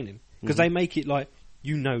entertaining. Because they make it like,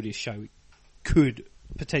 this show could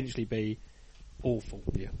potentially be awful.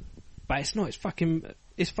 Yeah. But it's not.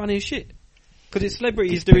 It's funny as shit. Because it's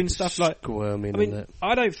celebrities doing stuff like...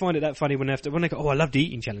 I don't find it that funny when they go, I love the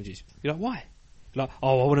eating challenges. You're like, why? You're like, I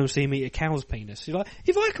want to see him eat a cow's penis. You're like,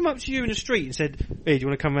 if I come up to you in the street and said, hey, do you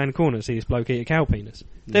want to come around the corner and see this bloke eat a cow penis?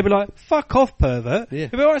 They'd be like, fuck off, pervert. Yeah.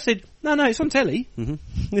 If I said, no, it's on telly.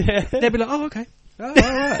 Yeah. They'd be like, oh, okay. Oh, all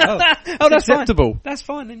right. Oh, that's acceptable. Fine. That's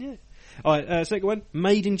fine then, yeah. Alright, second one,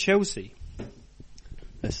 Made in Chelsea.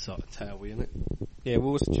 That's sort of Towie, isn't it? Yeah,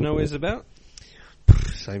 well, do you know what it's about?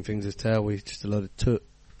 Same things as Towie, just a load of toot.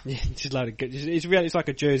 Yeah, just a load of good. It's like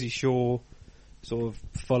a Jersey Shore, sort of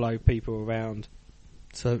follow people around.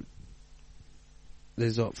 So,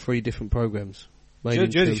 there's 3 different programmes.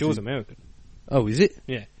 Jersey Shore's American. Oh, is it?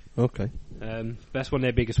 Yeah. Okay. That's one of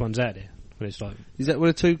their biggest ones out there. When it's like, is that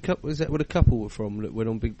where the couple were from that went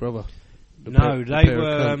on Big Brother? They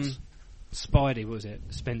were Spidey, what was it?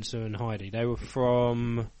 Spencer and Heidi. They were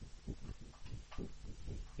from.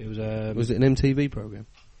 It was was it an MTV program?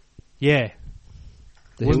 Yeah.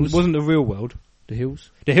 Wasn't the Real World. The Hills?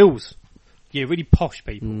 The Hills. Yeah, really posh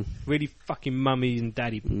people. Really fucking mummy and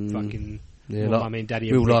daddy fucking... Yeah, like mummy and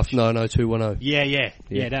daddy. Real Life 90210.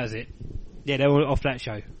 Yeah, that was it. Yeah, they were off that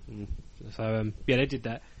show. So, they did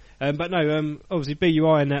that. But no, obviously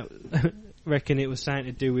BUI and that reckon it was something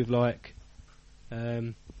to do with like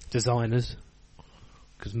designers.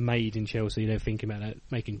 Because Made in Chelsea, they're thinking about that,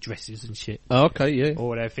 making dresses and shit. Oh, okay, yeah.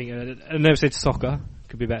 Or they're thinking, and they've said soccer.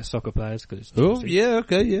 Could be about soccer players. Cause it's Chelsea. Yeah,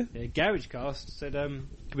 okay, yeah. Garage Cast said,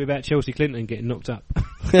 could be about Chelsea Clinton getting knocked up.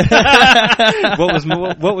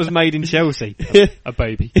 What was made in Chelsea? A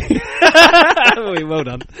baby. Well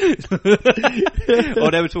done.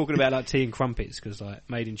 Or they were talking about like tea and crumpets, because like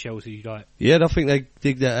Made in Chelsea, like. Yeah, I think they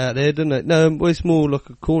dig that out there, don't they? No, well, it's more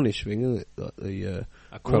like a Cornish thing, isn't it? Like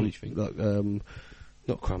a Cornish thing? Like,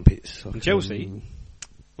 not crumpets. Like, in Chelsea?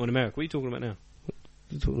 Or in America? What are you talking about now?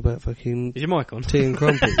 You're talking about fucking... Is your mic on? Tea and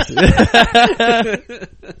crumpets.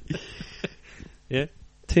 Yeah?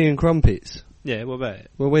 Tea and crumpets. Yeah, what about it?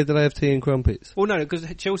 Well, where do they have tea and crumpets? Well, no, because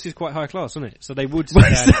Chelsea's quite high class, isn't it? So they would... So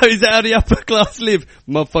is that how the upper class live?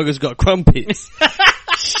 Motherfuckers got crumpets.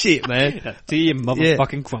 Shit, man. Tea and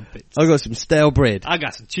motherfucking crumpets. I got some stale bread. I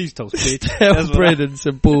got some cheese toast, bitch. Stale bread and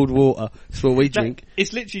some boiled water. That's what we drink.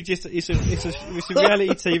 It's literally just... It's a reality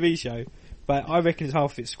TV show, but I reckon it's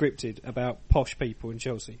half of it scripted about posh people in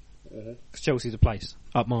Chelsea. Because Chelsea's a place,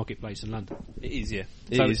 upmarket place in London. It is, yeah.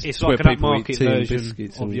 So it's like an upmarket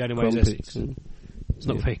version of the Only Way is Essex. It's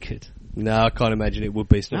not very good. No, I can't imagine it would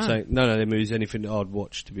be. It's not No. saying none of them is anything that I'd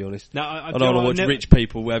watch, to be honest. No, I I don't want to watch rich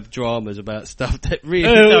people who have dramas about stuff that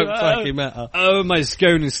really don't fucking matter. Oh, my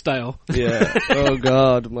scone is stale. Yeah. Oh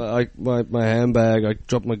God, my handbag. I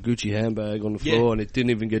dropped my Gucci handbag on the floor Yeah. and it didn't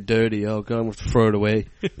even get dirty. Oh God, I'm going to throw it away.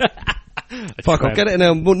 Fuck, try I'll get it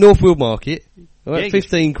now. Northfield Market. All right, Yeah,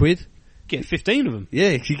 15 quid. Get 15 of them.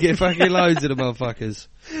 Yeah, you get fucking loads of the motherfuckers.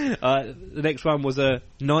 The next one was a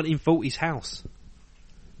 1940s house.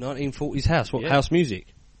 1940s house. What, Yeah. house music?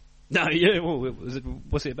 No, yeah.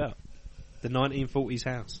 What's it about? The 1940s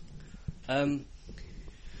house.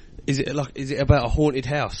 Is it about a haunted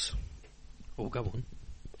house? Oh, go on.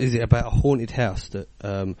 Is it about a haunted house that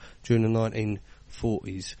during the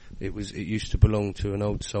 1940s it used to belong to an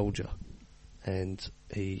old soldier, and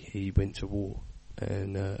he went to war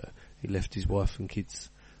and he left his wife and kids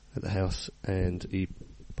at the house and he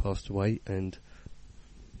passed away and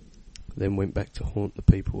then went back to haunt the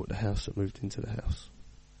people at the house that moved into the house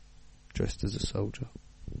dressed as a soldier.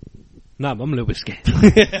 No, I'm a little bit scared.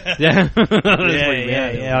 yeah.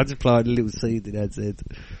 I just planted a little seed in that head.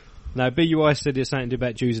 No, BUI said it's something to do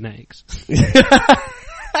about Jews and addicts.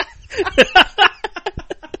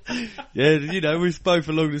 Yeah, you know, we're both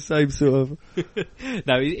along the same sort of...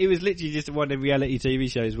 No, it was literally just one of the reality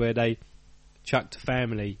TV shows where they chucked a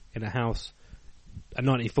family in a house, a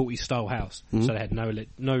 1940s style house, Mhm. so they had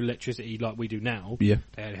no electricity like we do now. Yeah.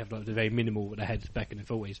 They had like the very minimal what they had back in the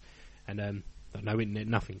 40s, and no internet,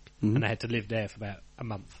 nothing, Mhm. and they had to live there for about a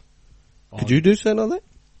month. Could you do something like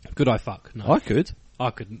that? Could I fuck? No, I could. I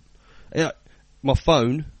couldn't. Yeah, my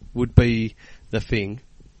phone would be the thing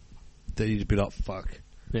that you'd be like, fuck.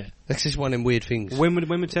 Yeah. That's just one of them weird things. When were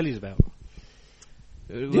tellies about?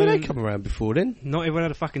 Yeah, they come around before then. Not everyone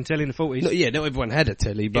had a fucking telly in the 40s. Not everyone had a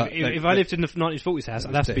telly, but... If I lived in the 1940s house,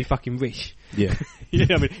 I'd have to be fucking rich. Yeah. You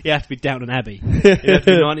know what I mean? You have to be Downton Abbey. You have to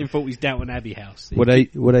be 1940s Downton Abbey house. Were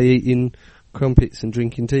they eating crumpets and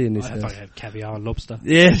drinking tea in this I'd house? have caviar and lobster.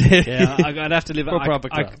 Yeah. Yeah, I'd have to live... Proper upper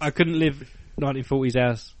class. I couldn't live 1940s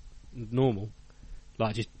house normal.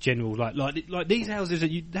 Like just general, like these houses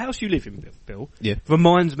the house you live in, Bill, Yeah.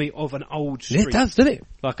 reminds me of an old street. Yeah, it does, doesn't it?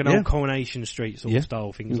 Like an Yeah. old Coronation Street sort of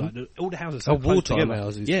style things. Mhm. Like all the houses are Oh, close wartime together.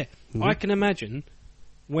 houses. Yeah, Mhm. I can imagine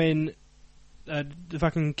when the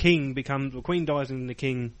fucking king becomes, the queen dies and the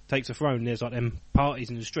king takes a throne. And there's like them parties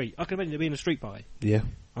in the street. I can imagine there being a street party. Yeah.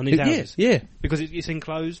 On these Yeah, houses. yeah. Because it's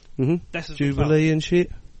enclosed. Mm-hmm. That's the Jubilee and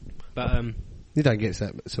shit. But you don't get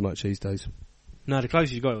that so much these days. no, the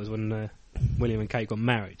closest you got was when William and Kate got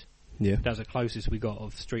married. Yeah. That was the closest we got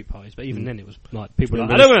of street parties. But even then, it was like people were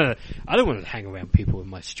like, Remember I don't want to hang around people in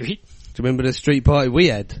my street. Do you remember the street party we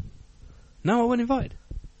had? No, I wasn't invited.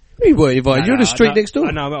 You weren't invited. You're the street next door.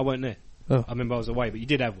 I know, I wasn't there. Oh. I remember I was away, but you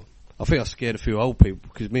did have one. I think I scared a few old people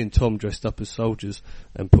because me and Tom dressed up as soldiers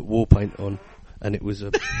and put war paint on, and it was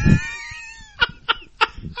a.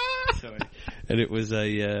 Sorry. And it was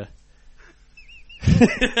a.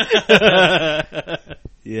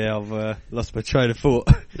 Yeah, I've lost my train of thought.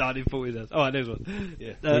 1940s. Alright, there's one.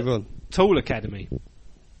 Yeah, move on. Tool Academy.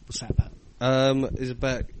 What's that about? Is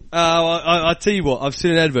about. I tell you what, I've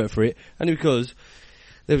seen an advert for it, only because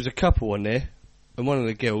there was a couple on there, and one of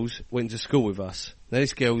the girls went to school with us. Now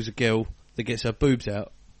this girl's a girl that gets her boobs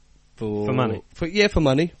out for money. For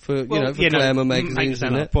money, for glamour magazines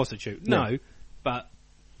and like a that. prostitute. Yeah. No, but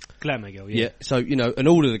glamour girl. Yeah. So and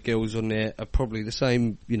all of the girls on there are probably the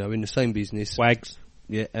same, in the same business. Wags.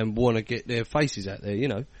 Yeah, and want to get their faces out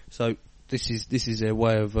there, So this is their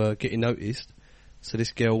way of getting noticed. So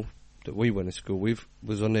this girl that we went to school with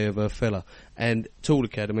was on there with her fella. And Tool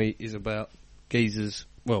Academy is about geezers,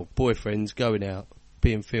 boyfriends going out,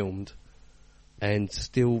 being filmed, and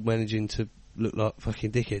still managing to look like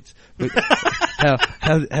fucking dickheads. But how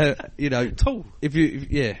Tool. If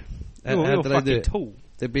you how you're do they do fucking it? Tool.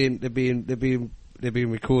 They're being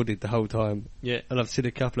recorded the whole time. Yeah. And I've seen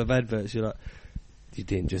a couple of adverts. You're like, you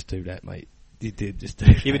didn't just do that, mate. You did just do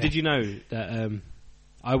that. Yeah, but did you know that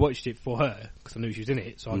I watched it for her because I knew she was in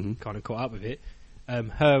it, so I kind of caught up with it. Her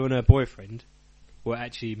and her boyfriend were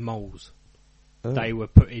actually moles. Oh. They were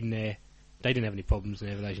put in there. They didn't have any problems in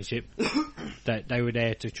their relationship. They were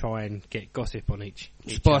there to try and get gossip on each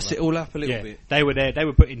Spice other. it all up a little Yeah, bit. they were there. They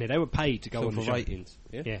were put in there. They were paid to go So on the for show. ratings.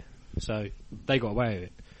 Yeah? So they got away with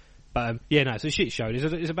it. But it's a shit show.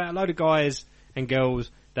 It's about a load of guys and girls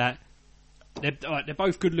that they're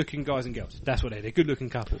both good-looking guys and girls. That's what they're a good-looking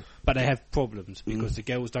couple, but they have problems because the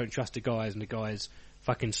girls don't trust the guys and the guys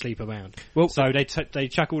fucking sleep around. Well, so they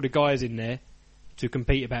chuck all the guys in there to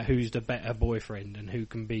compete about who's the better boyfriend and who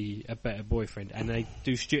can be a better boyfriend, and they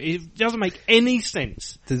do it doesn't make any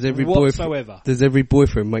sense whatsoever. Does every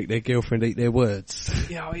boyfriend make their girlfriend eat their words?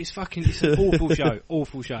 Yeah, it's an awful show,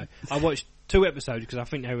 awful show. I watched 2 episodes because I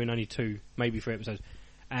think they were in only 2, maybe 3 episodes,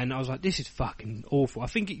 and I was like, this is fucking awful. I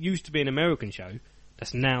think it used to be an American show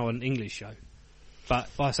that's now an English show, but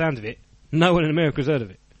by the sound of it, no one in America's heard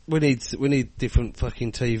of it. We need different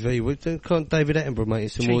fucking TV. Can't David Attenborough make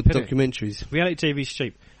some more documentaries? Reality TV's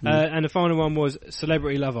cheap. And the final one was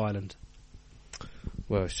Celebrity Love Island.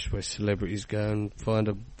 Well, it's where celebrities go and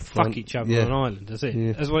fuck each other on an island. That's it.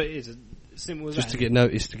 Yeah. That's what it is. Simple as just that. To get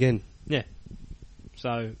noticed again. Yeah.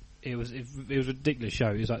 So it was a ridiculous show.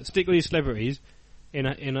 It was like stick with these celebrities in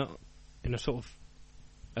a sort of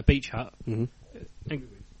a beach hut and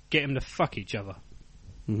get them to fuck each other.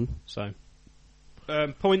 Mm-hmm. So.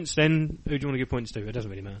 Points then, who do you want to give points to? It doesn't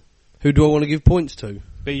really matter. Who do I want to give points to?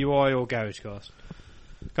 BUI or GarageCast?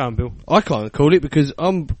 Go on, Bill. I can't call it because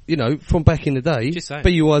I'm, from back in the day,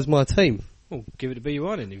 BUI's my team. Oh, give it to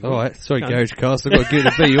BUI then. Alright, sorry GarageCast, I've got to give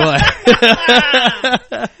it to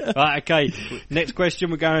BUI. Right, okay. Next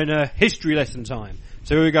question, we're going history lesson time.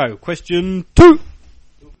 So here we go. Question 2.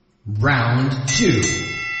 Round 2.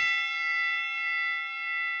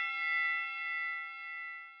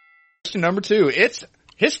 Question number 2. It's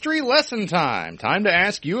history lesson time. Time to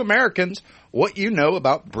ask you Americans what you know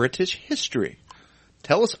about British history.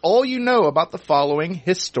 Tell us all you know about the following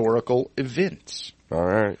historical events. All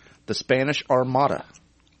right. The Spanish Armada.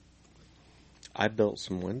 I built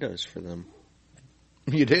some windows for them.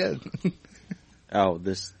 You did. Oh,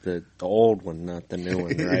 the old one, not the new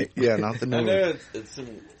one, right? Yeah, not the new one. I know it's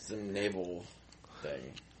some naval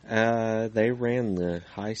thing. They ran the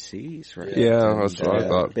high seas, right? Yeah, that's what I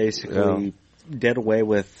thought. Basically, did away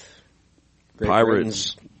with Great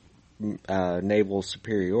pirates, Britain's, naval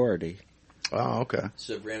superiority. Oh, okay.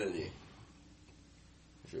 Sovereignty,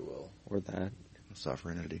 if you will, or that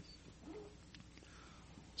sovereignty.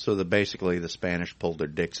 So basically the Spanish pulled their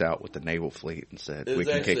dicks out with the naval fleet and said, "We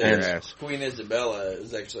can kick your ass." Queen Isabella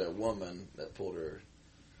is actually a woman that pulled her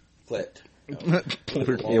clit.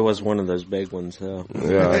 It was one of those big ones, though.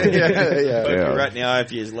 Yeah. Poke you right in the eye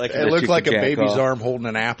if you was licking it. It looked like a baby's arm holding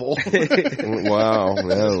an apple. Wow.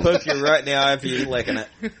 No. Poke you right in the eye if you was licking it.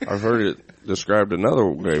 I've heard it described another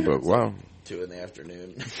way, but wow. 2 in the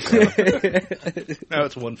afternoon. No,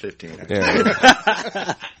 it's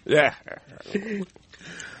 1:15. Yeah.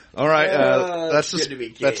 All right. That's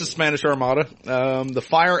the Spanish Armada. The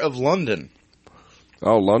Fire of London.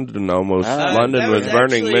 Oh, London almost. London was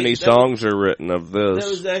burning. Many songs are written of this. That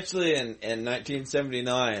was actually in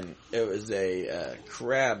 1979. It was a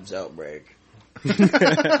crabs outbreak.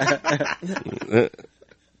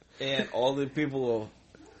 And all the people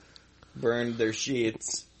burned their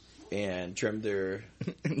sheets and trimmed their...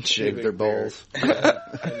 and shaved their balls.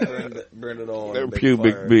 And burned it all. Their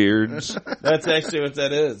pubic beards. That's actually what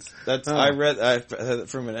that is. I read it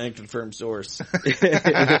from an unconfirmed source.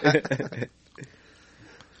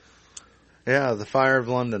 Yeah, the Fire of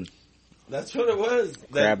London. That's what it was.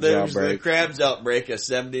 There was the crabs outbreak of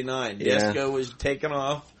 79. Yeah. Disco was taken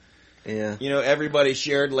off. Yeah. Everybody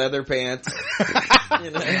shared leather pants.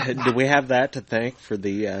 Do we have that to thank for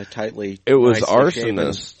the tightly... It was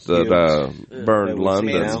arsonists that burned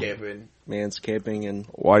London. Manscaping and...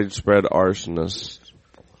 Widespread arsonists.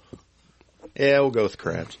 Yeah, we'll go with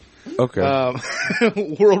crabs. Okay.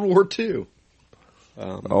 World War II.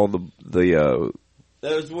 All the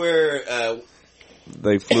that was where...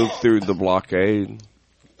 they flew through the blockade.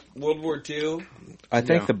 World War II? I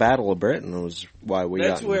think the Battle of Britain was why we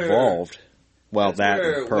got involved. Well, that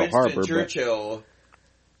and Pearl Harbor. Winston Churchill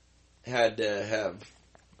had to have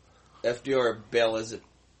FDR bail his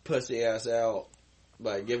pussy ass out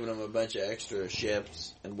by giving him a bunch of extra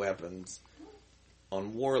ships and weapons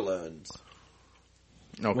on war loans.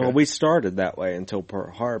 Okay. Well, we started that way until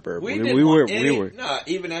Pearl Harbor. We were no,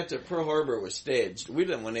 even after Pearl Harbor was staged, we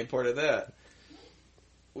didn't want any part of that.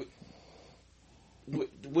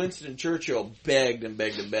 Winston Churchill begged and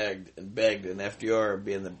begged and begged and begged, and FDR,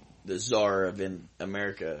 being the czar of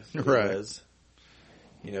America, right?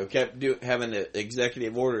 Kept having the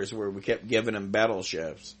executive orders where we kept giving them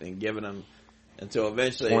battleships and giving them until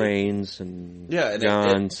eventually planes and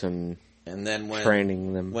guns and then when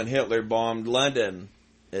training them. When Hitler bombed London,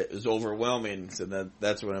 it was overwhelming, so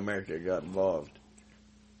that's when America got involved.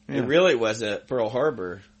 Yeah. It really wasn't Pearl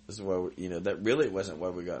Harbor. That really wasn't why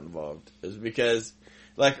we got involved. It was because,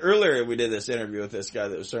 like earlier, we did this interview with this guy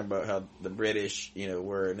that was talking about how the British,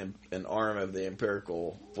 were an arm of the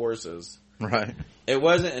empirical forces. Right. It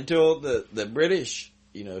wasn't until the British,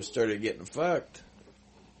 started getting fucked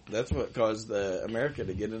That's what caused America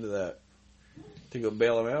to get into that, to go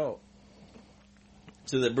bail them out.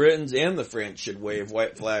 So the Britons and the French should wave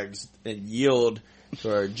white flags and yield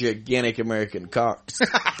to our gigantic American cocks.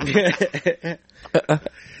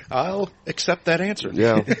 I'll accept that answer.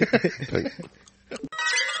 Yeah.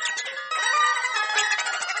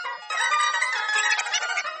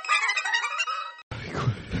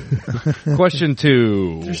 Question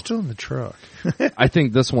 2. They're still in the truck. I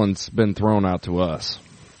think this one's been thrown out to us.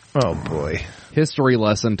 Oh boy. History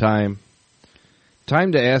lesson time.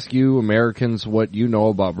 Time to ask you Americans what you know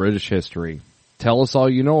about British history. Tell us all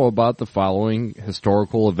you know about the following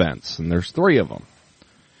historical events. And there's 3 of them.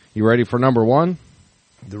 You ready for number 1?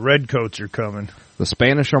 The redcoats are coming. The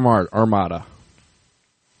Spanish Armada.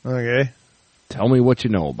 Okay. Tell me what you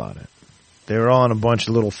know about it. They were all on a bunch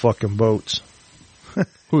of little fucking boats.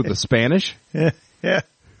 Who, the Spanish? Yeah.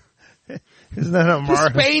 Isn't that a The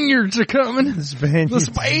Spaniards are coming. The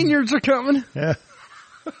Spaniards are coming. Yeah.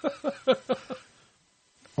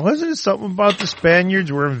 Wasn't it something about the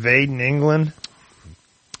Spaniards were invading England?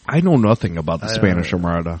 I know nothing about the Spanish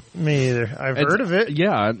Armada. Me either. I've heard of it.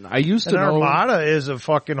 Yeah, I used to know. An armada is a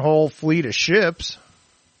fucking whole fleet of ships.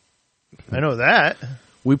 I know that.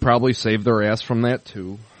 We probably saved their ass from that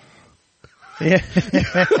too. Yeah.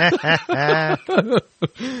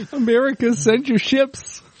 America, send your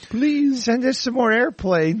ships. Please. Send us some more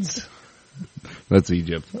airplanes. That's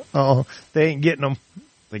Egypt. Oh, they ain't getting them.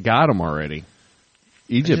 They got them already.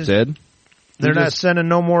 Egypt did. They're not sending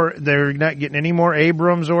no more. They're not getting any more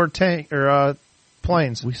Abrams or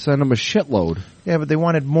planes. We sent them a shitload. Yeah, but they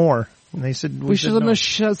wanted more. And they said we should have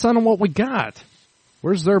sent them what we got.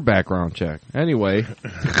 Where's their background check? Anyway.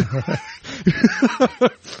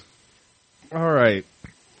 All right.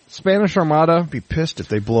 Spanish Armada. Be pissed if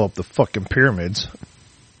they blow up the fucking pyramids.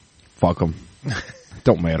 Fuck them.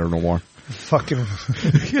 Don't matter no more. Fucking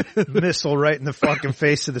missile right in the fucking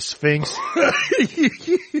face of the Sphinx.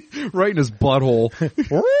 Right in his butthole.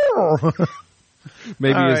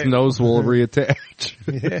 Maybe his nose will reattach.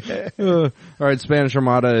 Yeah. All right, Spanish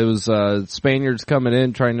Armada. It was Spaniards coming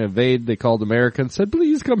in, trying to invade. They called America and said,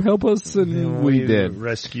 please come help us. And we did.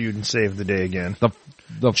 Rescued and saved the day again.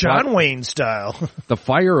 The John Wayne style. The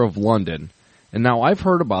Fire of London. And now I've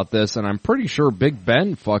heard about this, and I'm pretty sure Big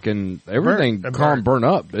Ben fucking everything burn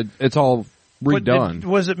up. It's all redone.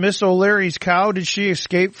 Was it Miss O'Leary's cow? Did she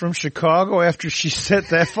escape from Chicago after she set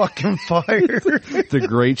that fucking fire? The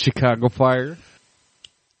Great Chicago Fire.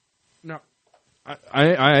 No,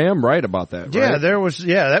 I am right about that. Yeah, right?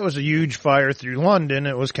 that was a huge fire through London.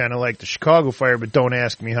 It was kind of like the Chicago fire, but don't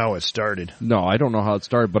ask me how it started. No, I don't know how it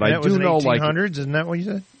started, but I do know 1800s, isn't that what you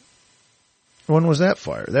said? When was that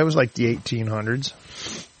fire? That was like the 1800s.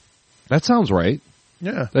 That sounds right.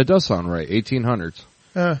 Yeah. That does sound right. 1800s.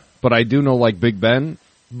 But I do know like Big Ben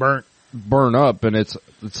burn up, and it's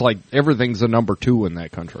like everything's a number 2 in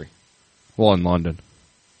that country. Well, in London.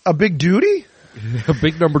 A big duty? A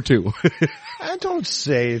big number 2. I don't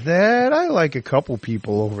say that. I like a couple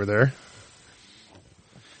people over there.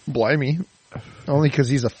 Blimey. Only because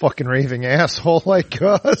he's a fucking raving asshole like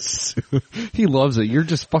us. He loves it. You're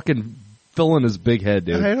just fucking filling his big head,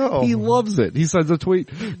 dude. I know. He loves it. He sends a tweet.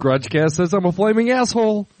 Grudgecast says I'm a flaming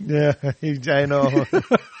asshole. Yeah, I know.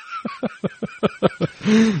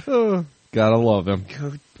 Gotta love him.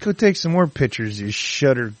 Go take some more pictures, you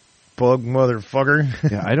shutter bug motherfucker.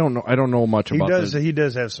 Yeah, I don't know much about this. He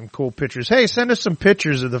does have some cool pictures. Hey, send us some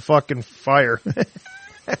pictures of the fucking fire.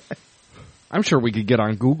 I'm sure we could get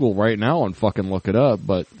on Google right now and fucking look it up,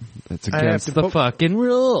 but it's against the fucking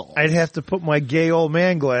rule. I'd have to put my gay old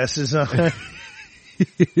man glasses on.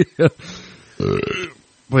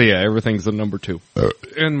 But yeah, everything's a number 2.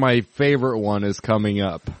 And my favorite one is coming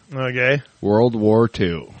up. Okay. World War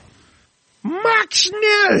II. Mach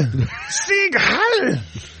schnell! Sieg Heil!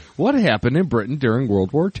 What happened in Britain during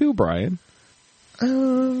World War II, Brian?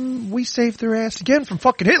 We saved their ass again from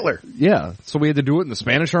fucking Hitler. Yeah, so we had to do it in the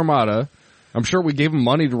Spanish Armada. I'm sure we gave them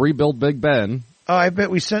money to rebuild Big Ben. Oh, I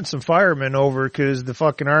bet we sent some firemen over because the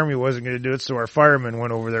fucking army wasn't going to do it, so our firemen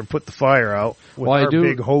went over there and put the fire out with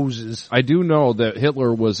big hoses. I do know that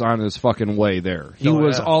Hitler was on his fucking way there. He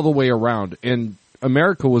was all the way around, and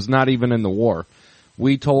America was not even in the war.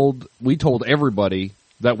 We told everybody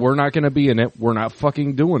that we're not going to be in it, we're not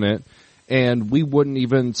fucking doing it, and we wouldn't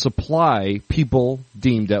even supply people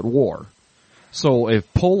deemed at war. So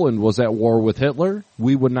if Poland was at war with Hitler,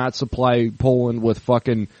 we would not supply Poland with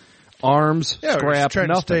fucking arms, scrap, trying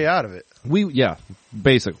nothing. To stay out of it.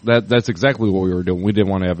 Basic. That's exactly what we were doing. We didn't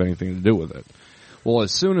want to have anything to do with it. Well,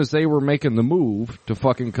 as soon as they were making the move to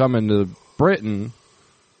fucking come into Britain,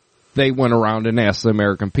 they went around and asked the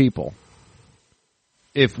American people.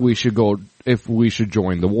 if we should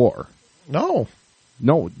join the war. No.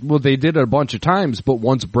 Well, they did it a bunch of times, but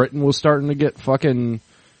once Britain was starting to get fucking...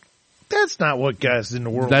 That's not what got us in the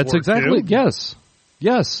World That's War exactly, II.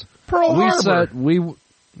 Yes. Pearl Harbor.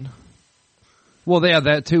 Well, yeah,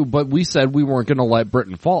 that too, but we said we weren't going to let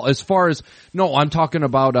Britain fall. As far as, no, I'm talking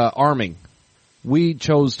about arming. We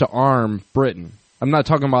chose to arm Britain. I'm not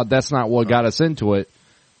talking about that's not what got us into it.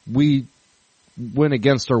 We went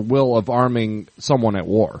against our will of arming someone at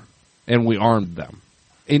war, and we armed them.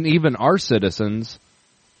 And even our citizens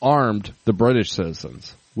armed the British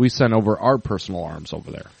citizens. We sent over our personal arms over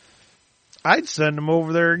there. I'd send them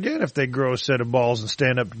over there again if they grow a set of balls and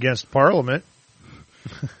stand up against Parliament.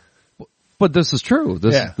 But this is true.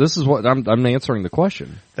 This is what I'm answering the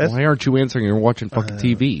question. Why aren't you answering? You're watching fucking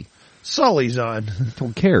TV. Sully's on.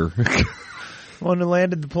 Don't care. One who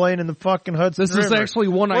landed the plane in the fucking Hudson This River. is actually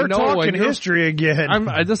one I know. We're talking history again.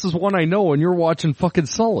 This is one I know, and you're watching fucking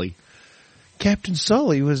Sully. Captain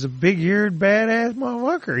Sully was a big-eared, badass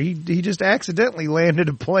motherfucker. He just accidentally landed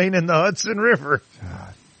a plane in the Hudson River.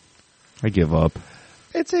 God. I give up.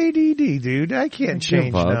 It's ADD, dude. I can't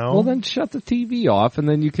change now. Well, then shut the TV off, and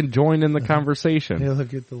then you can join in the conversation. Hey,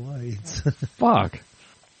 look at the lights. Fuck.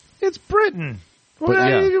 It's Britain.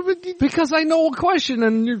 Because I know a question,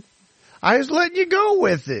 and I was letting you go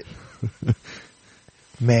with it.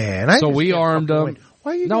 Man, so we armed them.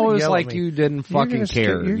 Why are you no, it was like me? you didn't fucking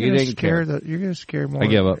care. You didn't care. You're going to scare more. I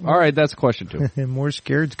give up. All right, that's question 2. And more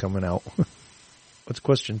scared's coming out. What's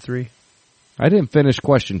question 3? I didn't finish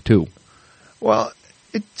question 2. Well,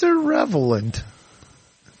 it's irrelevant.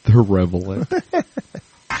 They're relevant.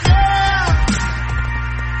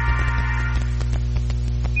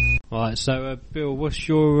 Right, so Bill, what's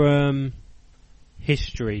your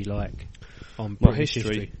history like on My British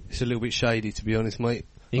history? It's a little bit shady, to be honest, mate.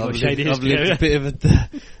 I've lived a bit of a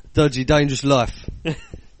dodgy, dangerous life.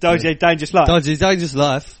 Dodgy, dangerous life. Dodgy, dangerous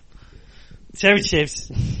life. Terry Chips,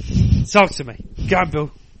 talk to me. Go on,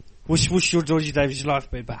 Bill. What's your dodgy, dangerous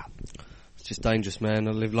life been about? It's just dangerous, man.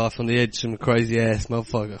 I live life on the edge from a crazy ass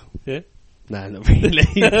motherfucker. Yeah? Nah, not really.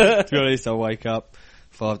 To be honest, I wake up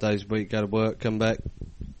 5 days a week, go to work, come back,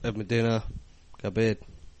 have my dinner, go to bed.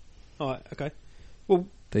 Alright, okay. Well,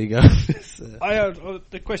 there you go.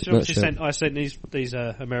 The question I sent these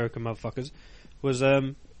American motherfuckers was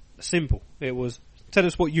simple. It was, tell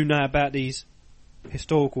us what you know about these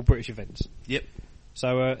historical British events. Yep.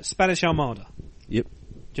 So, Spanish Armada. Yep.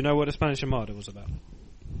 Do you know what the Spanish Armada was about?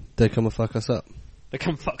 They come and fuck us up. They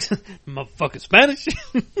come fuck motherfuckers Spanish.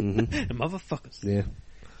 Mm-hmm. And motherfuckers. Yeah.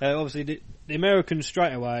 Obviously, the Americans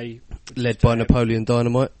straight away... Led by Napoleon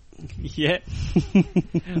Dynamite. Yeah.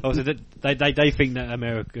 Obviously, they think that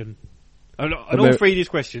American... On all 3 of these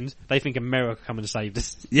questions, they think America come and saved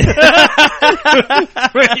us. Yeah.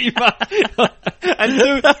 Pretty much. And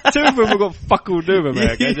two of them have got fuck all to do with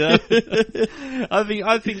America.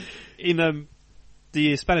 I think in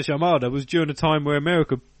the Spanish Armada was during a time where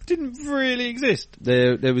America didn't really exist.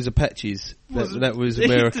 There was Apaches. That was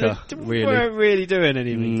America. Really. Weren't really doing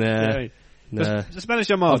anything. Nah. The Spanish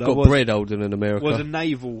Armada I've got bread older than America. Was a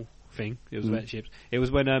naval thing. It was about ships. It was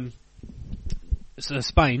when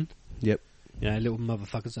Spain. Yep. Yeah, little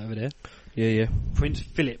motherfuckers over there. Yeah. Prince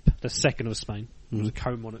Philip II of Spain was a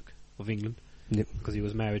co-monarch of England. Yep. Because he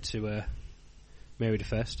was married to Mary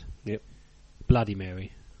I. Yep. Bloody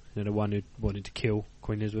Mary. You know, the one who wanted to kill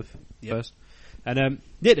Queen Elizabeth first. And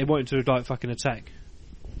they wanted to fucking attack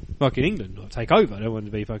in England, or take over. They wanted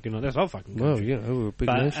to be fucking like, that's our fucking country. Well, yeah, we're a big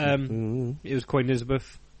nation. It was Queen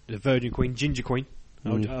Elizabeth, the Virgin Queen, Ginger Queen.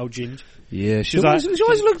 Old Ginger. Yeah, she always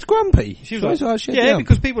looked grumpy. She was like,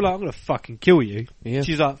 because people are like, I'm going to fucking kill you. Yeah.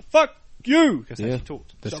 She's like, fuck you. That's how she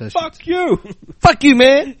talked. She's like, fuck you. Fuck you,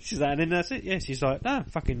 man. She's like, and then that's it. Yeah, she's like, nah,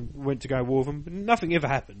 fucking went to go war with them, but nothing ever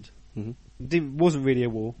happened. Mm-hmm. Wasn't really a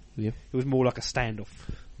war. Yeah. It was more like a standoff.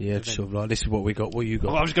 Yeah, sort of like, this is what we got, what you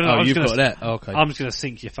got. Oh, you've got that. Oh, okay. I'm just going to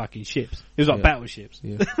sink your fucking ships. It was like battleships.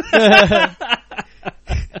 Yeah.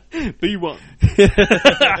 B1.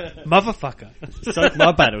 Motherfucker. Soak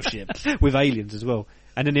my battleship. With aliens as well.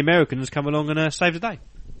 And then the Americans come along and save the day.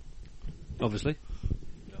 Obviously.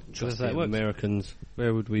 That's how it works. Americans,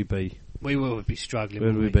 where would we be? We would be struggling.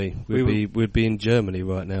 Where would we be? We'd be in Germany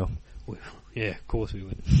right now. Yeah, of course we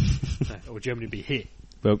would. Or Germany would be here.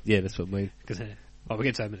 Well, yeah, that's what I mean. We'll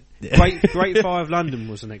get to that in a minute. Great Fire of London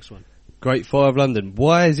was the next one. Great Fire of London.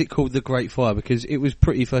 Why is it called the Great Fire? Because it was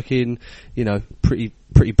pretty fucking, pretty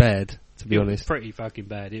bad, to be honest. Pretty fucking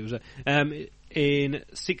bad. It was in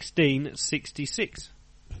 1666.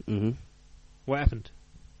 Mm-hmm. What happened?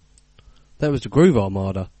 That was the Groove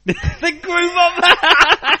Armada. The Groove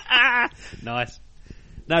Armada! Nice.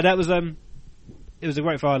 No, that was, it was the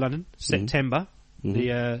Great Fire of London, September.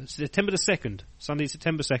 September the 2nd, Sunday,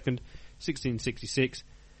 September 2nd, 1666.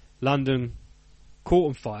 London caught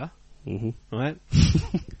on fire. Right?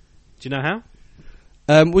 Do you know how?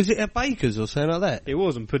 Was it at Baker's or something like that? It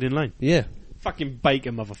was on Pudding Lane. Yeah. Fucking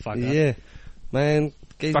Baker, motherfucker. Yeah. Man.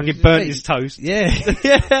 Fucking burnt his toast. Yeah.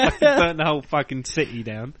 Fucking burnt the whole fucking city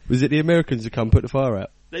down. Was it the Americans who come put the fire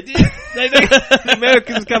out? They did. The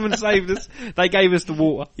Americans come and saved us. They gave us the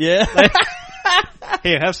water. Yeah.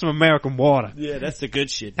 Here, have some American water. Yeah, that's the good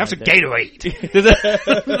shit. Have some Gatorade.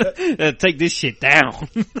 Take this shit down.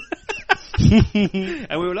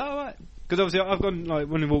 And we were like, alright. Because obviously I've gone, like,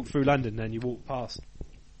 when we walk through London and you walk past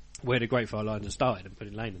where the Great Fire London started and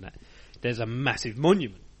Pudding Lane and that, there's a massive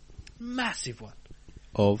monument. Massive one.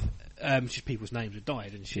 Of? Just people's names have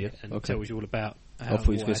died and shit, and tells you all about how I thought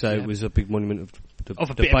you was going to say it was a big monument of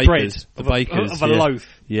a bit of bread. The bakers. Of a loaf.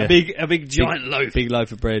 Yeah. A big giant loaf. Big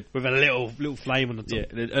loaf of bread. With a little flame on the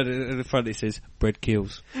top. Yeah, and at the front it says, bread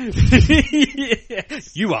kills.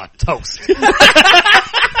 You are toast.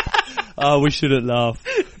 Oh, we shouldn't laugh.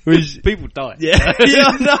 People die. Yeah,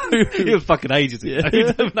 I know. It was fucking ages ago. Yeah.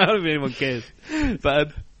 I don't know if anyone cares.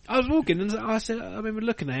 But I was walking and I remember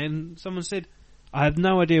looking at it and someone said, I have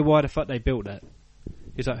no idea why the fuck they built that.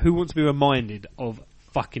 It's like, who wants to be reminded of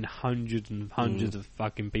fucking hundreds and hundreds of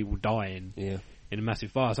fucking people dying in a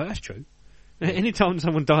massive fire? So that's true. Anytime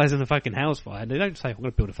someone dies in a fucking house fire, they don't say, I'm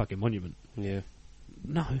going to build a fucking monument. Yeah.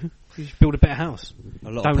 No, you should build a better house. A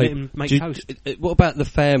lot don't of let people, him make toast. What about the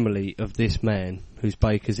family of this man, whose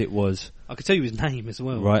Baker's it was? I could tell you his name as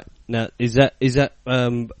well. Right. Now, is that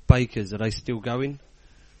Baker's? Are they still going?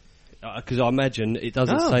 Because I imagine it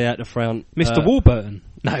doesn't say out the front. Mr. Warburton.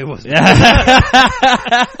 No, it wasn't.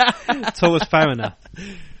 Thomas Fariner.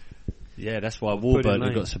 Yeah, that's why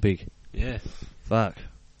Warburton got so big. Yeah. Fuck.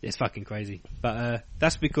 It's fucking crazy. But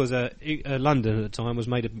that's because London at the time was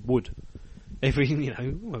made of wood.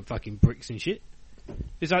 Everything, weren't fucking bricks and shit.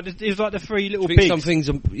 It was like the three little pigs. Some things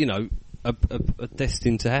are, are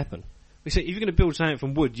destined to happen. We say, if you're going to build something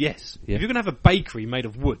from wood, yes. Yeah. If you're going to have a bakery made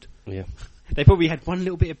of wood, yeah. They probably had one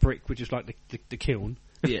little bit of brick, which is like the kiln.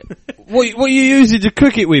 Yeah. What are you using to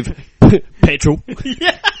cook it with? Petrol.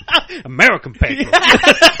 Yeah. American petrol.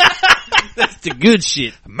 That's the good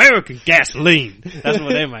shit. American gasoline. That's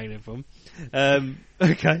what they're making it from.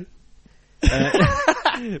 Okay.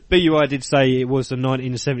 BUI did say it was the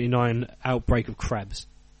 1979 outbreak of crabs.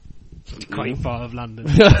 Great Fire of London.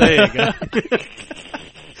 There you go.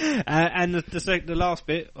 And the last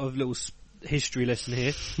bit of little history lesson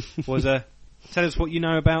here was tell us what you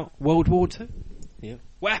know about World War II. Yeah.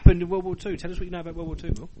 What happened in World War II? Tell us what you know about World War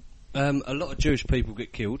II, Will. A lot of Jewish people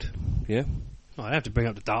get killed. Yeah. Oh, I have to bring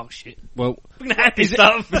up the dark shit. Well, the happy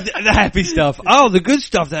stuff. The happy stuff. Oh, the good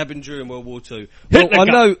stuff that happened during World War II. Well, I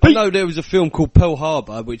know there was a film called Pearl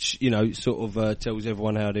Harbor, which sort of tells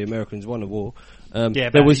everyone how the Americans won the war.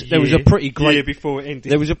 There was a pretty great year before it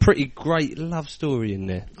ended. There was a pretty great love story in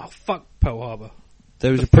there. Oh, fuck Pearl Harbor.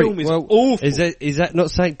 There was film is awful. Is that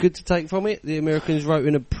not something good to take from it? The Americans wrote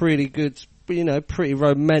in a pretty good, pretty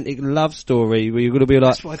romantic love story where you're going to be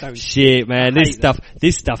like, shit, man,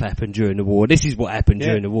 this stuff happened during the war. This is what happened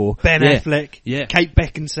during the war. Ben Affleck, Kate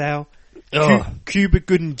Beckinsale, Cuba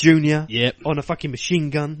Gooding Jr. on a fucking machine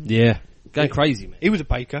gun. Yeah, going crazy, man. He was a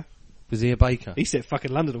baker. Was he a baker? He set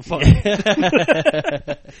fucking London on fire.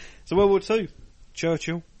 So World War II,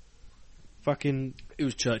 Churchill. Fucking. It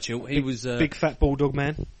was Churchill. He was big fat bulldog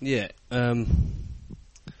man. Yeah.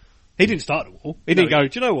 He didn't start the war. He didn't go,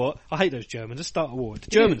 do you know what? I hate those Germans. Let's start a war. The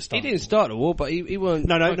Germans started. He didn't start the war, but he weren't.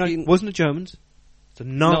 No. It wasn't the Germans. The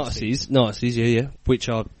Nazis. Nazis. Yeah. Which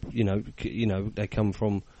are they come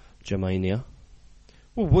from Germania.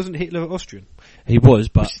 Well, wasn't Hitler Austrian? He was,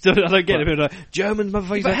 but I don't get it. Like, Germans,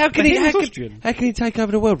 motherfuckers. But how can he take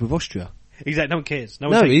over the world with Austria? Exactly. No one cares. No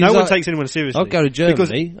one takes anyone seriously. I'll go to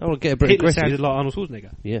Germany. I want to get a bit Hitler aggressive. sounded like Arnold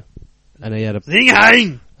Schwarzenegger. Yeah. And he had a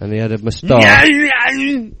moustache. And he had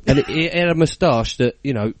a moustache that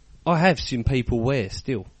I have seen people wear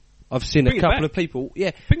still. I've seen a couple of people.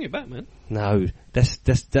 Yeah, bring it back, man. No,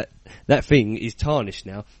 that thing is tarnished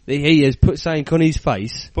now. He has put something on his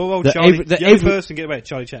face. Well, Charlie, the only person get away,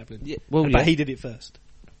 Charlie Chaplin. Yeah, but he did it first.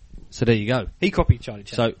 So there you go. He copied Charlie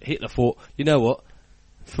Chaplin. So Hitler thought, you know what?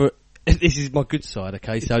 This is my good side,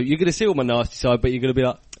 okay? So you're going to see all my nasty side, but you're going to be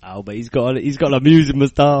like, oh, but he's got an amusing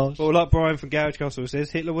moustache. Well, like Brian from Garage Castle says,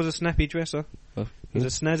 Hitler was a snappy dresser. He was a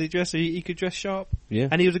snazzy dresser. He could dress sharp. Yeah.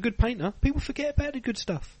 And he was a good painter. People forget about the good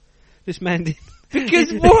stuff. This man did.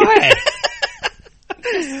 Because why?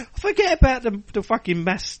 Forget about the fucking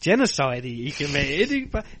mass genocide he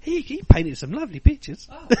committed. He painted some lovely pictures.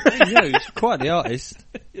 Oh, yeah, he's quite the artist.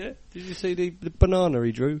 Yeah. Did you see the banana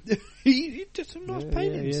he drew? he did some nice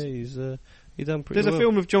paintings. Yeah, he's done pretty There's well. a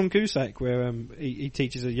film of John Cusack where he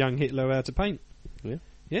teaches a young Hitler how to paint. Yeah.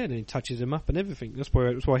 Yeah, and he touches him up and everything. That's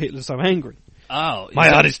why Hitler's so angry. Oh, my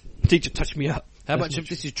artist teacher touched me up. How much of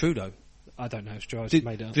this is true though? I don't know. It's true. I just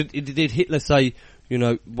made it up. Did Hitler say, you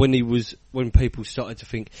know, when people started to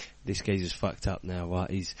think this geezer's fucked up now, right?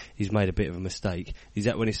 He's made a bit of a mistake. Is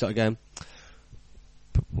that when he started going?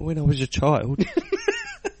 But when I was a child, do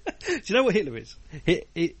you know what Hitler is?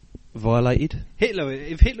 Violated.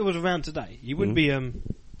 If Hitler was around today, he wouldn't be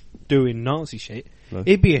doing Nazi shit. No.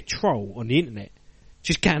 He'd be a troll on the internet.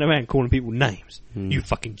 Just going around calling people names. You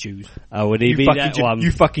fucking Jews. Oh, would he be that one?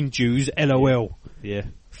 You fucking Jews, LOL. Yeah.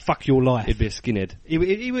 Fuck your life. He'd be a skinhead. He'd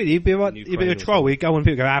be a troll. He'd go on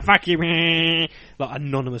people go, fuck you, like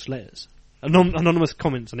anonymous letters. Anonymous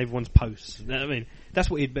comments on everyone's posts. You know what I mean? That's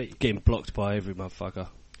what he'd be. Getting blocked by every motherfucker.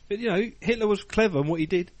 But, you know, Hitler was clever in what he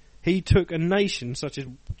did. He took a nation such as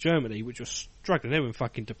Germany, which was struggling, they were in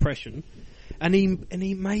fucking depression, and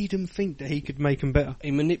he made them think that he could make them better.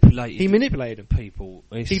 He manipulated them. People.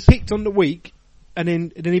 He picked on the weak, and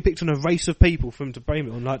then he picked on a race of people for him to blame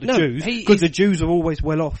it on, like the Jews, because the Jews are always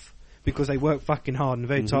well off because they work fucking hard and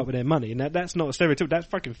very tight with their money, and that's not a stereotype. That's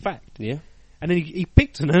fucking fact. Yeah. And then he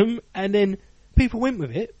picked on them, and then people went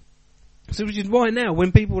with it. So which is why now,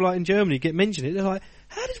 when people like in Germany get mentioned, they're like,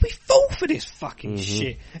 how did we fall for this fucking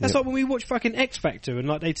shit? That's like when we watch fucking X Factor and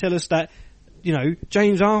like they tell us that, you know,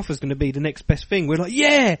 James Arthur's going to be the next best thing. We're like,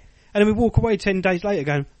 yeah! And then we walk away 10 days later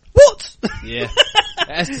going, what? Yeah.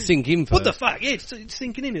 It has to sink in first. What the fuck? Yeah, it's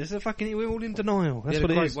sinking in. It's a fucking, we're all in denial. That's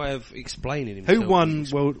what it is. Great way of explaining himself. Who won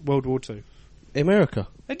World War II? America.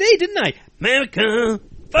 They did, didn't they? America!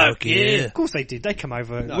 Fuck yeah. Of course they did. They come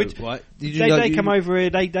over. No, right. They come over here.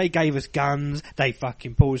 They gave us guns. They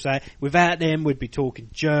fucking pulled us out. Without them, we'd be talking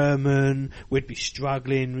German. We'd be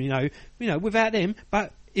struggling. You know. Without them,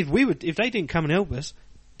 but if they didn't come and help us,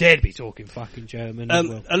 they'd be talking fucking German. As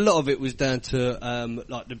well. A lot of it was down to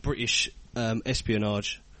like the British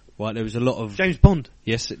espionage. Right, there was a lot of James Bond.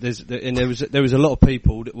 Yes, there was a lot of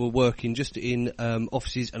people that were working just in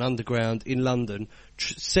offices and underground in London,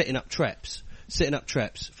 setting up traps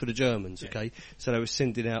for the Germans. Okay, so they were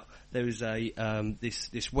sending out. There was a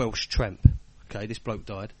this Welsh tramp. Okay, this bloke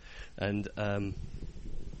died, and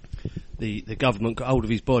the government got hold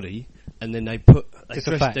of his body, and then It's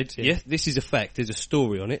a fact. Yeah, this is a fact. There's a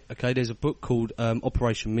story on it. Okay, there's a book called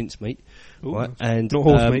Operation Mincemeat. Ooh, right, and not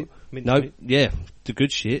horse meat. No, yeah, the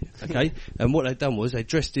good shit. Okay, and what they'd done was they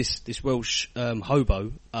dressed this Welsh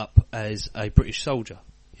hobo up as a British soldier.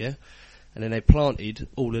 Yeah. And then they planted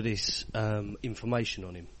all of this information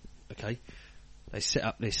on him. Okay, they set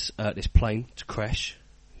up this plane to crash.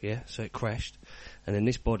 Yeah, so it crashed, and then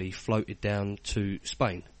this body floated down to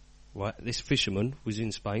Spain. Right, this fisherman was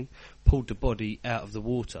in Spain, pulled the body out of the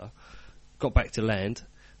water, got back to land,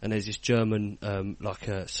 and there's this German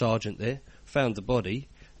sergeant there, found the body,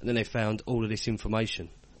 and then they found all of this information,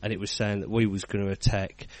 and it was saying that we was going to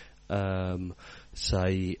attack. I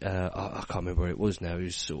can't remember where it was now. It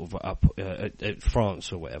was sort of up at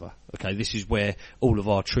France or whatever. Okay, this is where all of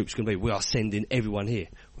our troops are going to be. We are sending everyone here.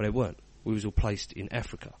 Well, they weren't. We was all placed in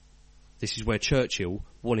Africa. This is where Churchill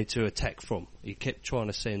wanted to attack from. He kept trying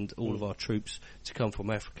to send all of our troops to come from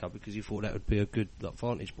Africa because he thought that would be a good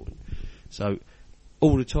vantage point. So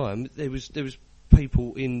all the time there was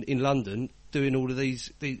people in London doing all of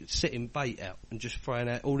these setting bait out and just throwing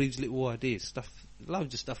out all these little ideas,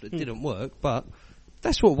 loads of stuff that didn't work, but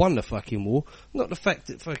that's what won the fucking war. Not the fact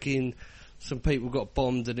that fucking some people got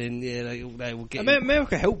bombed and then they were getting.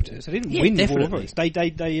 America helped us. They didn't win the war. They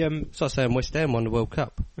so I was saying West Ham won the World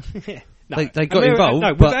Cup. Yeah. No, they got involved.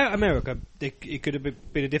 No, without America, it could have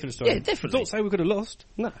been a different story. Yeah, definitely. Not say we could have lost.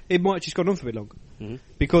 No, it might have just gone on for a bit longer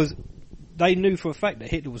because they knew for a fact that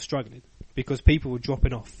Hitler was struggling because people were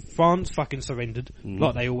dropping off. France fucking surrendered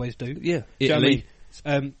like they always do. Yeah, Italy. Do you know what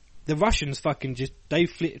I mean? The Russians fucking they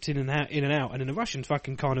flipped in and out, and then the Russians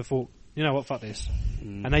fucking kind of thought, you know what, fuck this,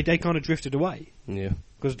 and they kind of drifted away. Yeah,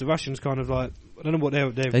 because the Russians kind of like, I don't know what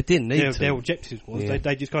they didn't need their objectives was. Yeah.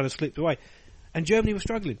 They just kind of slipped away, and Germany was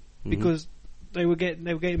struggling because they were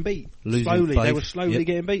getting beat losing slowly. faith. They were slowly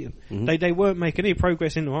getting beaten. They weren't making any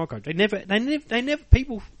progress into our country. They never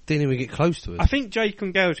people didn't even get close to it. I think Jake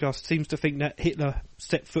Congalgas seems to think that Hitler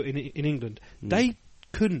stepped foot in England. They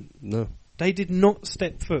couldn't. No. They did not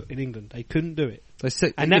step foot in England. They couldn't do it.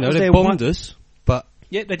 They bombed us, but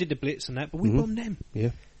yeah, they did the Blitz and that, but we bombed them. Yeah,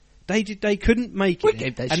 they couldn't make it,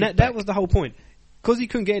 gave that and shit that was the whole point. because he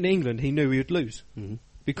couldn't get into England, he knew he would lose. Mm-hmm.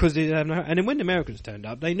 Because they had and then when the Americans turned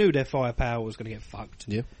up, they knew their firepower was going to get fucked.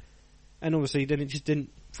 Yeah. And obviously, then it just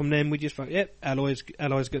didn't. From them, we just allies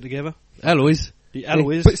got together. Alloys. The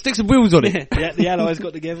alloys. Put sticks and wheels on it. Yeah, the allies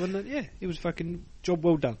got together, and it was fucking job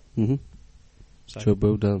well done. Mm-hmm. So, job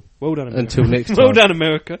well done. Well done, America. Until next time. Well done,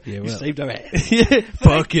 America. Yeah, you saved our ass. Yeah,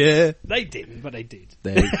 fuck yeah. They didn't, but they did.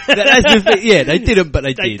 That's the thing. Yeah, they didn't, but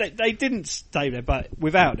they did. They didn't stay there, but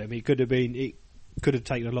without them, it could have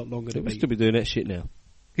taken a lot longer to We'd still be doing that shit now.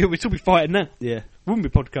 Yeah, we'd still be fighting now. Yeah. Wouldn't be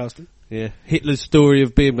podcasting. Yeah. Hitler's story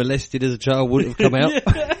of being molested as a child wouldn't have come out.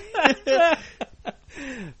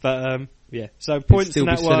 But, yeah. So points in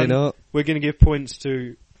that one, we're going to give points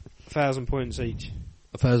to 1,000 points each.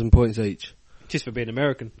 1,000 points each. Just for being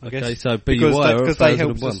American, I guess. Okay, so because they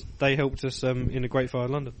helped us in the Great Fire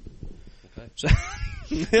of London. Okay. So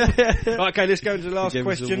okay, let's go to the last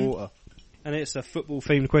question. And it's a football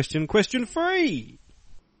themed question. Question 3.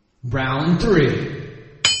 Round 3.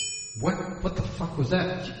 What the fuck was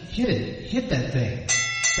that? Hit it. Hit that thing.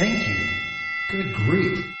 Thank you. Good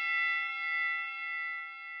grief.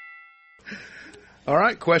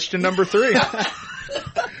 Alright, question number 3.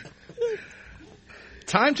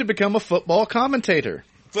 Time to become a football commentator.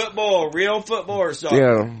 Football, real football or soccer?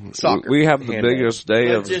 Yeah. Soccer. We have the biggest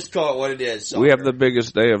day Let's just call it what it is, soccer. We have the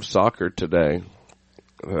biggest day of soccer today.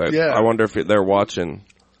 Yeah. I wonder if they're watching.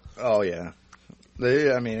 Oh, yeah.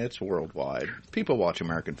 It's worldwide. People watch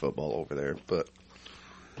American football over there, but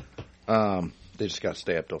they just got to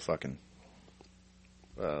stay up till fucking,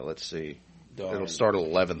 let's see. Darn. It'll start at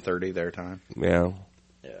 11:30 their time. Yeah.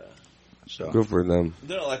 Yeah. So good for them.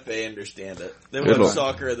 They're not like they understand it. They watch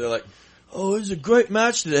soccer, they're like, oh, it was a great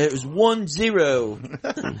match today. It was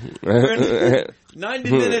 1-0.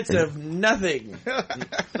 90 minutes of nothing.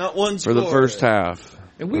 Not one score. For the first half.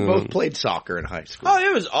 And we both played soccer in high school. Oh,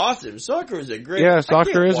 it was awesome. Soccer was a great... Yeah,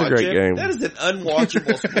 soccer is a great game. That is an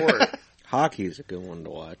unwatchable sport. Hockey is a good one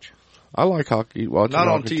to watch. I like hockey. Not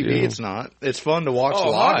on TV, too. it's not. It's fun to watch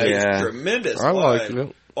live. Hockey is tremendous I live. like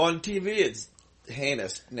it. On TV, it's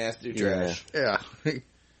heinous, nasty trash. Yeah.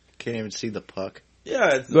 Can't even see the puck.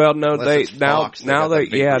 Yeah. Well, no, they now Fox, now they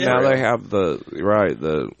they have the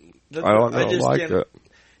I don't know like it.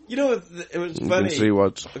 You know, it was funny. You can see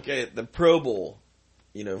what's the Pro Bowl.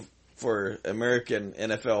 For American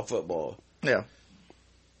NFL football. Yeah.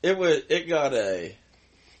 It got a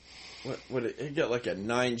it got like a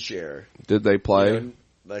 9 share. Did they play?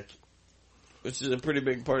 Which is a pretty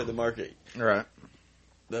big part of the market. Right.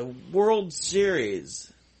 The World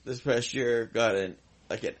Series this past year got an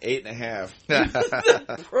 8.5.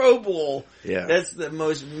 The Pro Bowl. Yeah. That's the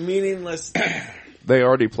most meaningless. They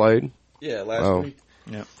already played? Yeah, last week.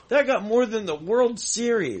 Yeah. That got more than the World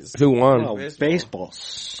Series. Who won? Oh, baseball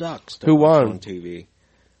sucks. Who won on TV?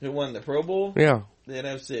 Who won the Pro Bowl? Yeah. The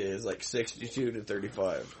NFC is like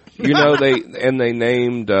 62-35. You know they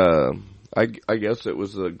named I guess it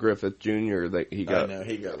was Griffith Jr. that he got. I know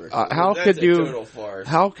he got. How That's could a you? Total farce.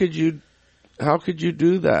 How could you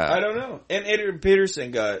do that? I don't know. And Adrian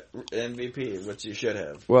Peterson got MVP, which he should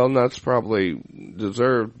have. Well, that's probably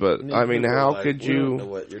deserved, but I mean, how could you? I don't know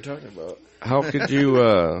what you're talking about. How could you?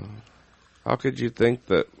 How could you think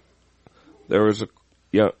that there was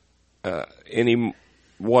any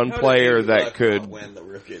one player that could win the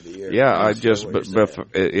Rookie of the Year? Yeah,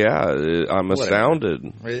 I'm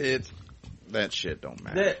astounded. That shit don't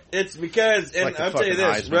matter. It's because, and I'll tell you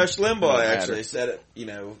this, Heisman. Rush Limbaugh actually said it,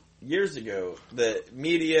 years ago. The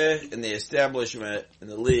media and the establishment in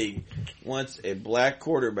the league wants a black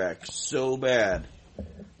quarterback so bad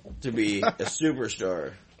to be a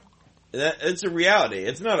superstar. It's a reality.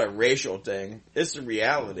 It's not a racial thing. It's a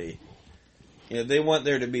reality. They want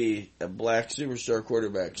there to be a black superstar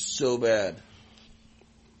quarterback so bad.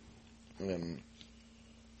 And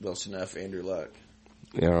they'll snuff Andrew Luck.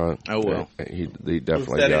 Yeah. Oh, well. He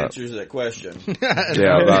definitely that got. answers that question. What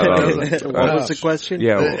was the question?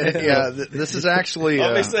 Yeah. This is actually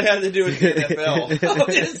obviously it had to do with the NFL.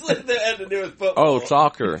 Obviously that had to do with football. Oh,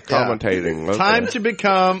 soccer commentating. Okay. Time to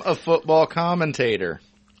become a football commentator.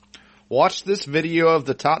 Watch this video of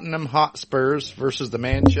the Tottenham Hotspurs versus the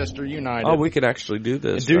Manchester United. Oh, we could actually do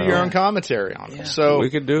this. Do your own commentary on it. So we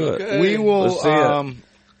could do it. We will. Let's see it.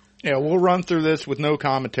 Yeah, we'll run through this with no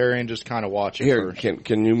commentary and just kind of watch it. Here, first.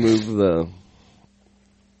 can you move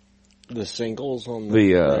the singles on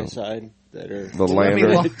the right side that are the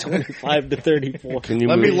lander 25 to 34? Can you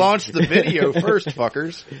let me launch the video first,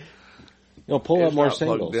 fuckers. No, pull up more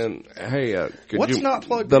singles. Hey, what's not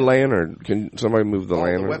plugged the in? lantern? Can somebody move the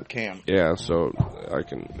lantern? The webcam. Yeah, so I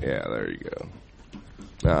can. Yeah, there you go.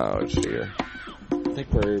 Now it's here. I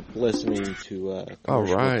think we're listening to all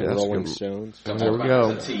right, the Rolling Stones. Here we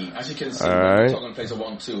go. As you can see, all right. Tottenham plays a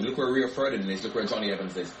 1-2. Look where Rio Ferdinand is. Look where Johnny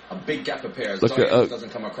Evans is. A big gap appears. Look Johnny at, Evans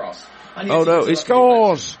doesn't come across. Oh no, he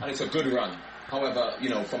scores! And it's a good run. However,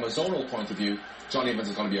 from a zonal point of view, Johnny Evans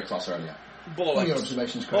is going to be across earlier. Bollocks. Your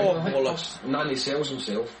observation's correct. Bollocks. Nanny sells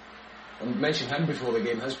himself. And mentioned him before the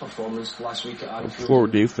game. His performance last week at Anfield. Poor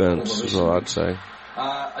defense is what I'd say.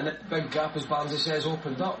 And that big gap, as Barnsley says,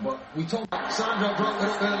 opened up. But we talked. Sandro broke it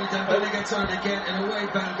up early. Then Billy gets turned again, and away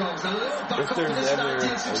Ben goes. A little back up to the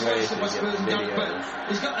 19th situation by Spurs and Young Ben.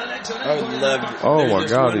 He's got an excellent. I would love. Oh my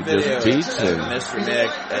God, he just beats him. Mr.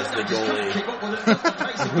 Nick as the goalie.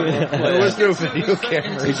 There was no video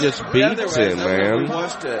camera. He just beats him, man. We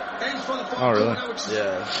watched it. Oh really?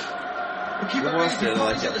 Yeah. We watched it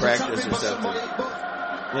like at practice or something.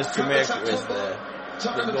 Mr. Mick was the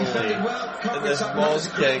goalie, and this ball's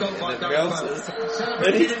kicked, and it bounces,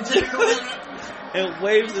 and he and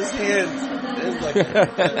waves his hands. It's like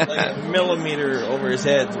a millimeter over his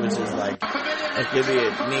head, which is like give me a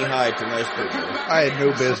knee high to most people. I had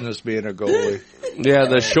no business being a goalie. Yeah,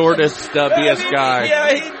 the shortest, stubbiest guy.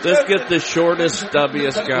 Let's get the shortest,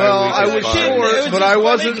 stubbiest guy. Well, I was short, but I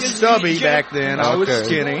wasn't stubby back then. I was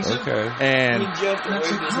skinny. Okay. And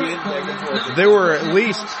there were at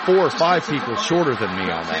least 4 or 5 people shorter than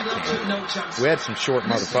me on that team. We had some short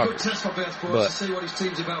motherfuckers. But,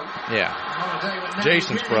 yeah.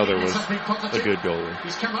 Jason's brother was a good goalie.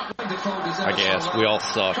 I guess. We all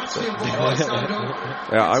sucked.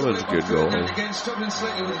 Yeah, I was a good goalie.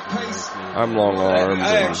 I'm long armed.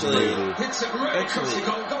 I actually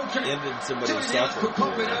ended somebody's soccer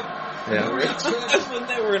career. Yeah. When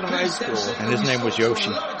they were in high school. And his name was Yoshi.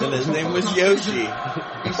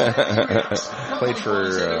 Played for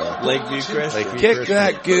Lakeview Christian. Kick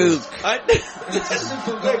that gook.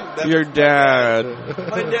 Your dad.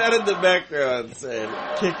 My dad in the background said,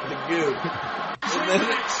 kick the gook. And then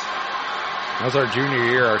that was our junior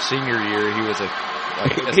year. Our senior year, he was a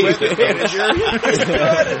assistant manager.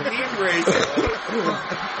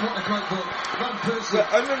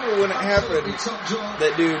 I remember when it happened,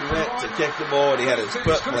 that dude went to kick the ball and he had his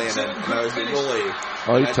foot planted, and I was the goalie.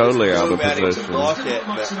 Oh, he's totally out of position. To block it,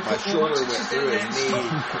 but my shoulder went through his knee,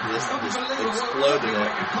 just exploded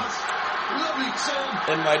it.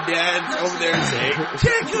 And my dad's over there saying,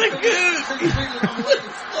 kick the goose!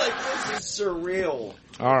 It's like, this is surreal.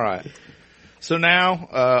 Alright. So now,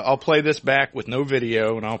 I'll play this back with no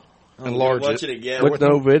video, and I'll enlarge it again. With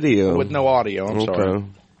no video. With no audio, I'm sorry.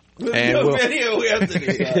 With no video, we have to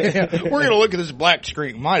decide. We're gonna look at this black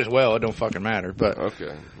screen. Might as well, it don't fucking matter, but.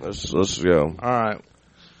 Okay, let's go. Alright.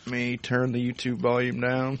 Let me turn the YouTube volume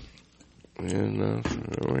down. And,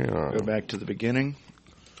 here we are. Go back to the beginning.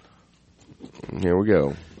 Here we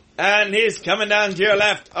go. And he's coming down to your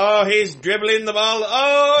left. Oh, he's dribbling the ball.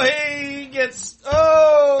 Oh, he gets...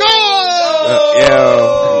 Oh!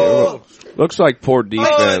 Yeah. Looks like poor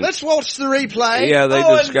defense. Let's watch the replay. Yeah, they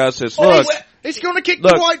discuss this. Look. He's going to kick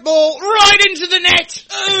the white ball right into the net.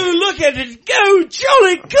 Oh, look at it go.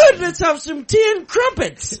 Jolly good. Let's have some tea and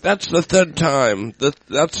crumpets. That's the third time.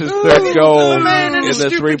 That's his third goal in this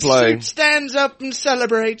replay. Suit stands up and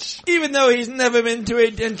celebrates. Even though he's never been to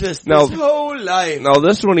a dentist his whole life. No,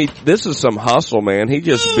 this is some hustle, man. He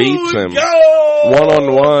just beats him.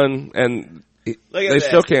 One-on-one, and they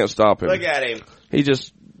still can't stop him. Look at him. He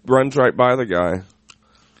just runs right by the guy.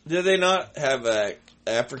 Do they not have a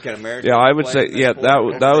African American? Yeah, I would say,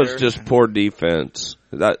 that was just poor defense.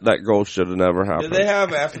 That goal should have never happened. Do they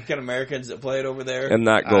have African Americans that played over there? And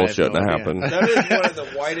that goal shouldn't have happened. That is one of the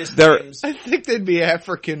whitest teams. I think they'd be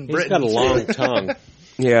African British. He's got a long tongue.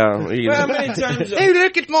 Yeah. How many times? Hey,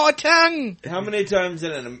 look at my tongue. How many times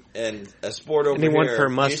in a sport over Anyone here? For a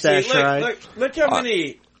mustache ride? Look how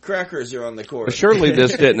many crackers are on the court. Surely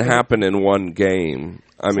this didn't happen in one game.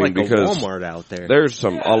 I mean, like because a Walmart out there. There's a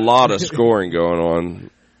lot of scoring going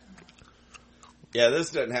on. Yeah,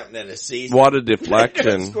 this doesn't happen in a season. What a deflection!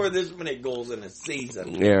 They don't score this many goals in a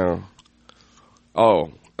season. Yeah.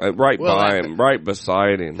 Oh, by him, right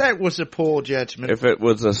beside him. That was a poor judgment. If it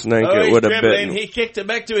was a snake, it would have bitten. He kicked it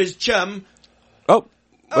back to his chum. Oh.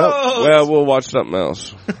 Well, we'll watch something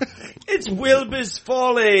else. It's Wilbus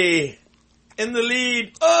Foley in the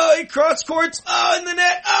lead. Oh, he cross courts. Oh, in the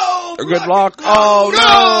net. Oh, good luck. Oh,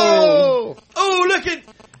 no. Oh, look at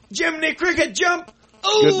Jiminy Cricket jump.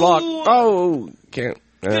 Oh. Good luck. Oh, can't.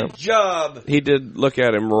 Yeah. Good job. He did look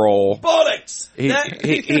at him roll. Bollocks. That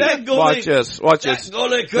goalie, watch this.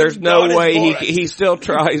 There's no way he still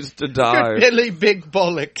tries to dive. Really big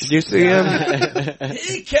bollocks. Do you see him?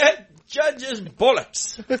 He can't judge his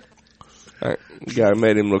bollocks. Right. Guy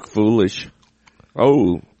made him look foolish.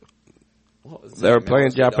 Oh. They're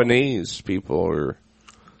playing Japanese people, or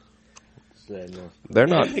they're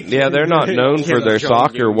not. Yeah, they're not known for their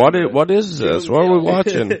soccer. What is this? What are we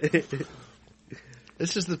watching?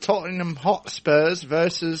 This is the Tottenham Hotspurs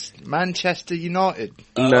versus Manchester United.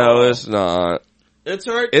 No, it's not. It's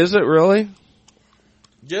hard. Is it really?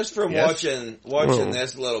 Just from watching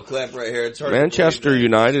this little clip right here, it's hard. Manchester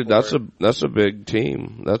United. That's a big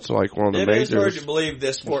team. That's like one of the majors. It's hard to believe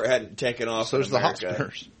this sport hadn't taken off. So is the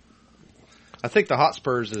Hotspurs. I think the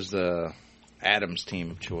Hotspurs is Adam's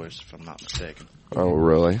team of choice, if I'm not mistaken. Oh,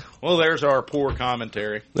 really? Well, there's our poor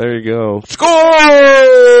commentary. There you go. Score!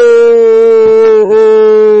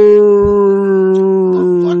 What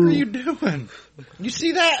the fuck are you doing? You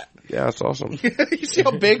see that? Yeah, it's awesome. You see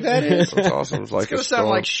how big that is? It's awesome. It's like it's gonna sound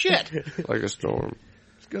like shit. Like a storm.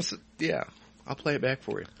 Yeah, I'll play it back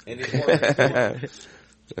for you. Yeah,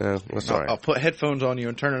 that's all right. I'll put headphones on you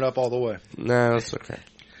and turn it up all the way. No, that's okay.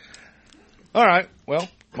 All right. Well,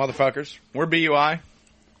 motherfuckers, we're BUI.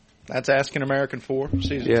 That's Asking American 4,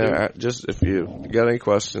 Season 2. Yeah, just if you got any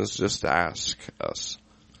questions, just ask us.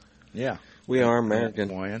 Yeah. We are American.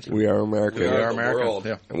 We are American. We are American.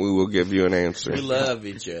 Yeah. And we will give you an answer. We love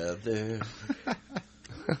each other.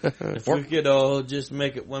 If we could all just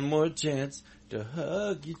make it one more chance to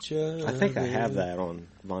hug each other. I think I have that on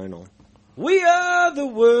vinyl. We are the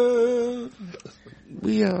world.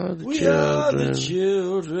 We are the we children. Are the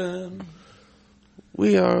children.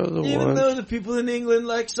 We are the Even ones. though the people in England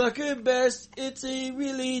like soccer best, it's a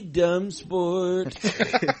really dumb sport.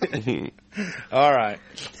 All right.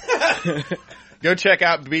 Go check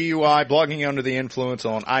out BUI, Blogging Under the Influence,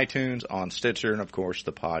 on iTunes, on Stitcher, and, of course,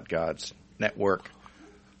 the Pod Gods Network.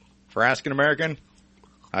 For Asking American,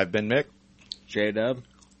 I've been Mick. J-Dub.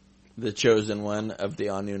 The chosen one of the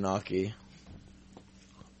Anunnaki.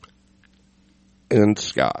 And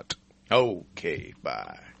Scott. Okay,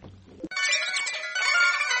 bye.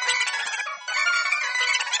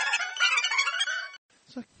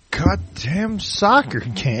 Goddamn soccer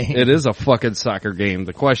game. It is a fucking soccer game.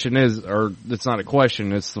 The question is, or it's not a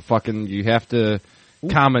question, it's the fucking, you have to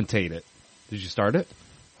commentate it. Did you start it?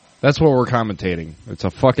 That's what we're commentating. It's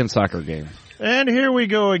a fucking soccer game. And here we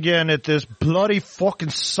go again at this bloody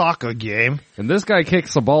fucking soccer game. And this guy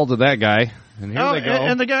kicks the ball to that guy. And here they go.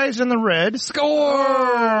 And the guy's in the red.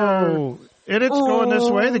 Score! And it's going this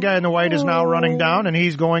way. The guy in the white is now running down, and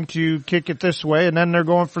he's going to kick it this way, and then they're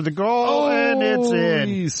going for the goal, and it's in.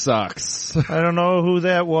 He sucks. I don't know who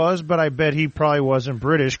that was, but I bet he probably wasn't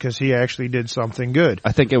British because he actually did something good.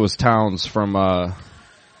 I think it was Towns from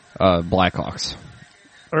Blackhawks.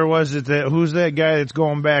 Or was it who's that guy that's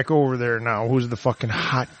going back over there now? Who's the fucking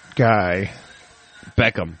hot guy?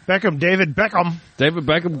 Beckham. David Beckham. David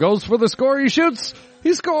Beckham goes for the score. He shoots.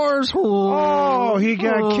 He scores. Oh, he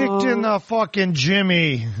got kicked in the fucking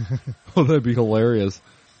Jimmy. Oh, that'd be hilarious.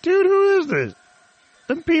 Dude, who is this?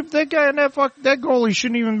 That guy and that goalie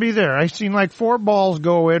shouldn't even be there. I seen like 4 balls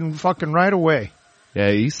go in fucking right away. Yeah,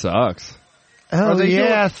 he sucks. Oh,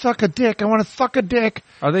 yeah, suck a dick. I want to suck a dick.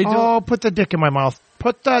 Are they doing... Oh, put the dick in my mouth.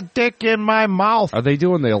 Put the dick in my mouth. Are they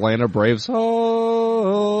doing the Atlanta Braves?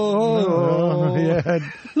 Oh, yeah.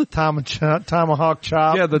 Tomahawk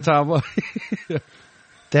chop. Yeah, the tomahawk.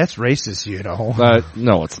 That's racist, you know.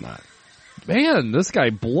 No, it's not. Man, this guy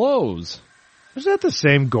blows. Is that the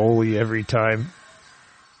same goalie every time?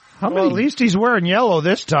 At least he's wearing yellow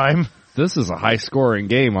this time. This is a high-scoring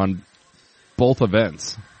game on both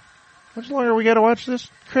events. How much longer we got to watch this?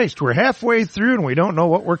 Christ, we're halfway through and we don't know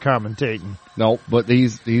what we're commentating. No, but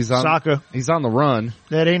he's on soccer. He's on the run.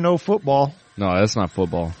 That ain't no football. No, that's not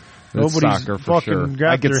football. That's Nobody's soccer for sure.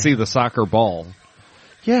 I could see the soccer ball.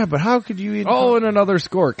 Yeah, but how could you? And another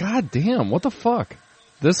score. God damn! What the fuck?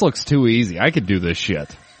 This looks too easy. I could do this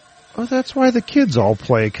shit. Oh, that's why the kids all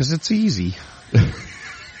play, because it's easy.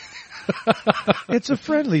 It's a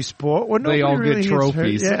friendly sport. Where they all really get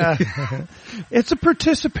trophies. Yeah. It's a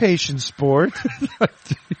participation sport.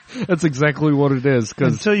 That's exactly what it is.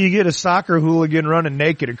 Until you get a soccer hooligan running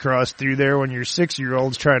naked across through there when your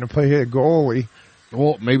 6-year-old's trying to play a goalie.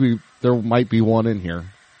 Well, maybe there might be one in here.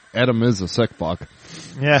 Adam is a sick buck.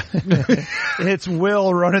 Yeah. It's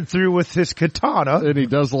Will running through with his katana. And he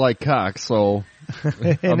does like cock, so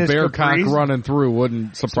a bear cock running through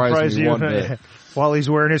wouldn't surprise me one bit. While he's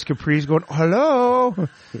wearing his capris going, hello?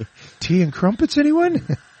 Tea and crumpets, anyone?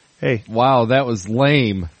 Hey. Wow, that was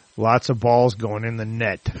lame. Lots of balls going in the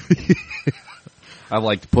net. I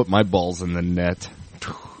like to put my balls in the net.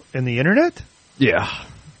 In the internet? Yeah.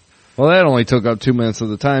 Well, that only took up 2 minutes of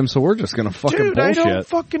the time, so we're just going to fucking bullshit. I don't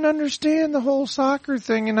fucking understand the whole soccer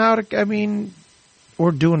thing and how to,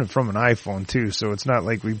 we're doing it from an iPhone too, so it's not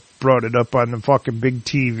like we brought it up on the fucking big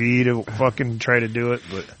TV to fucking try to do it.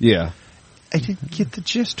 But yeah, I didn't get the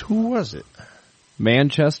gist. Who was it?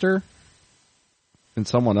 Manchester and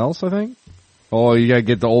someone else, I think. Oh, you gotta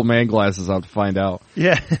get the old man glasses out to find out.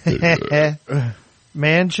 Yeah,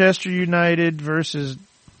 Manchester United versus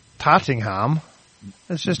Tottenham.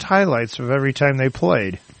 It's just highlights of every time they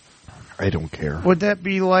played. I don't care. Would that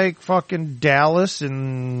be like fucking Dallas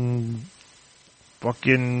and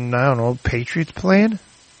fucking, I don't know, Patriots playing?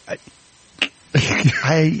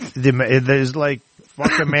 There's like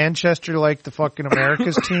fucking Manchester like the fucking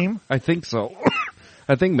America's team? I think so.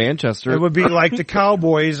 I think Manchester. It would be like the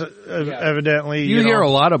Cowboys, evidently. You hear a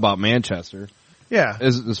lot about Manchester. Yeah.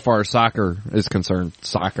 As far as soccer is concerned,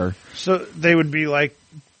 soccer. So they would be like,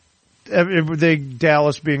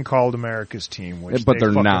 Dallas being called America's team, which but they're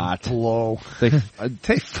fucking not. Blow. They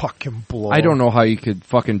fucking blow. I don't know how you could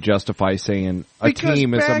fucking justify saying a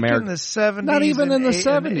team is back America. in the 70s, not even in the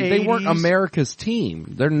 70s. They weren't America's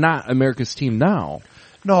team. They're not America's team now.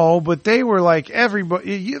 No, but they were like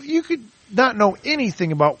everybody. You could not know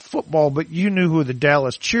anything about football, but you knew who the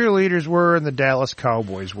Dallas cheerleaders were and the Dallas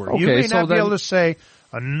Cowboys were. You may not be able to say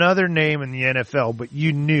another name in the NFL, but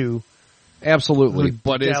you knew. Absolutely,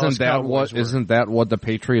 but isn't that what the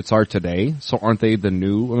Patriots are today? So aren't they the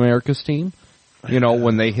new America's team? You know,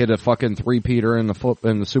 when they hit a fucking three-peater in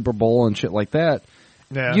the Super Bowl and shit like that.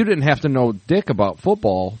 Yeah. You didn't have to know dick about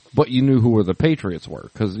football, but you knew who the Patriots were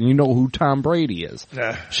because you know who Tom Brady is.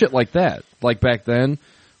 Yeah. Shit like that. Like back then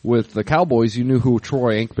with the Cowboys, you knew who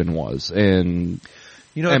Troy Aikman was and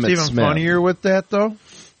you know what's Emmitt even Smith. Funnier with that though?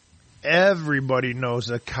 Everybody knows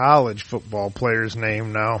a college football player's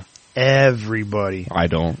name now. Everybody. I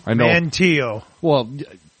don't. I know. Manteo. Well,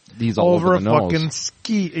 he's all over a the nose.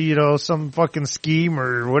 fucking some fucking scheme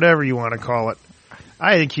or whatever you want to call it.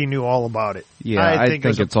 I think he knew all about it. Yeah, I think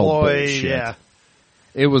it's all bullshit. Yeah.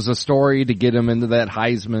 It was a story to get him into that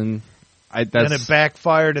Heisman. And it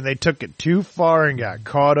backfired, and they took it too far and got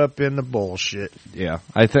caught up in the bullshit. Yeah,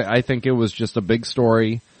 I think it was just a big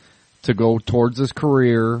story to go towards his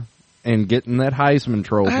career and getting that Heisman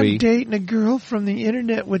trophy. I'm dating a girl from the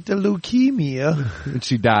internet with the leukemia. And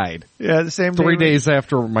she died. Yeah, the same day. 3 days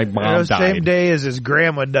after my mom died. Same day as his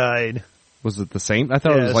grandma died. Was it the same? I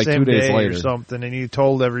thought it was like 2 days later. Or something, and he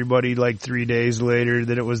told everybody like 3 days later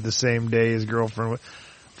that it was the same day his girlfriend was.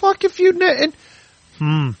 Fuck if you...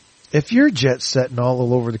 If you're jet setting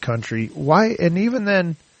all over the country, why... And even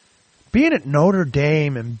then, being at Notre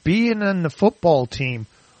Dame and being on the football team,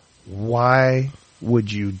 why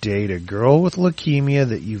would you date a girl with leukemia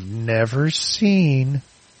that you've never seen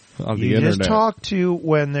on the you internet? Just talk to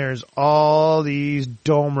when there's all these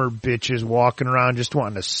domer bitches walking around just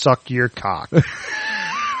wanting to suck your cock.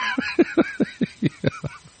 Yeah.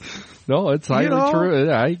 No, it's highly true.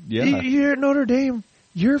 You're at Notre Dame.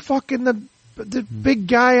 You're fucking the big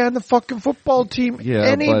guy on the fucking football team. Yeah,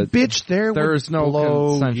 any bitch there's no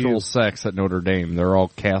consensual sex at Notre Dame. They're all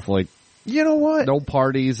Catholic. You know what? No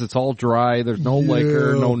parties. It's all dry. There's no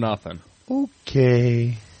liquor. No nothing.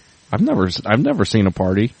 Okay. I've never seen a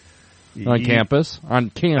party on campus.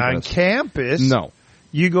 On campus. On campus? No.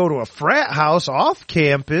 You go to a frat house off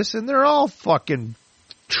campus and they're all fucking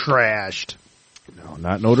trashed. No,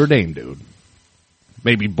 not Notre Dame, dude.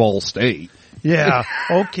 Maybe Ball State. Yeah,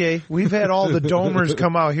 okay. We've had all the domers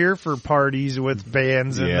come out here for parties with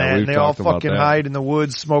bands and that, and they all fucking hide in the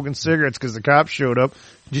woods smoking cigarettes because the cops showed up.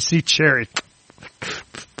 Did you see Cherry?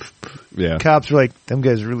 Yeah. Cops were like, them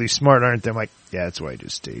guys are really smart, aren't they? I'm like, yeah, that's why I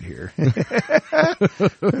just stayed here.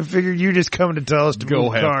 I figured you just coming to tell us to go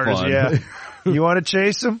move have cars. fun. Yeah. You want to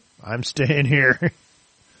chase them? I'm staying here.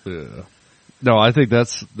 Yeah. No, I think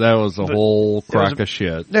that was a whole crock of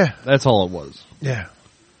shit. Yeah. That's all it was. Yeah.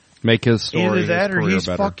 Make his story, either that or he's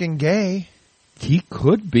better. fucking gay. He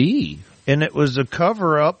could be. And it was a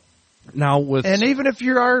cover-up. And even if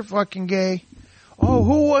you are fucking gay,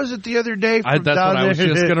 who was it the other day from that's down what I was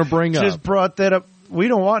just going to bring up. Just brought that up. We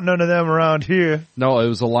don't want none of them around here. No, it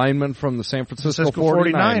was a lineman from the San Francisco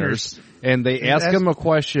 49ers. And they asked him a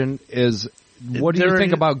question what do you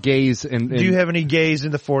think about gays? Do you have any gays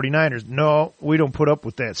in the 49ers? No, we don't put up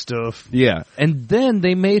with that stuff. Yeah. And then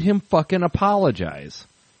they made him fucking apologize.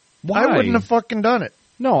 Why? I wouldn't have fucking done it.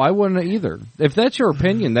 No, I wouldn't either. If that's your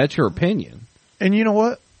opinion, that's your opinion. And you know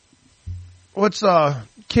what? What's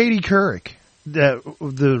Katie Couric,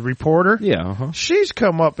 the reporter? Yeah. She's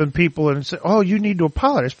come up and people and said, "Oh, you need to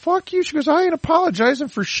apologize." Fuck you. She goes, "I ain't apologizing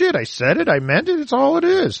for shit. I said it. I meant it. It's all it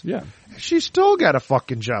is." Yeah. She's still got a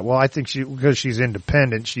fucking job. Well, I think because she's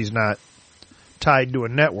independent, she's not tied to a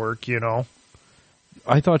network, you know.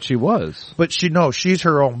 I thought she was. But she's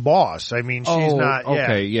her own boss. I mean, she's not. Yeah.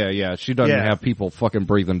 Okay, yeah. She doesn't have people fucking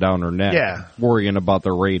breathing down her neck. Yeah. Worrying about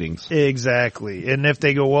their ratings. Exactly. And if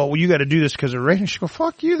they go, well, you got to do this because of ratings, she go,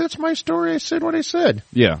 fuck you, that's my story. I said what I said.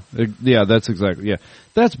 Yeah. Yeah, that's exactly, yeah.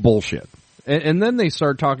 That's bullshit. And then they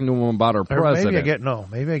start talking to him about our president.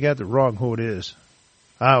 Maybe I got the wrong who it is.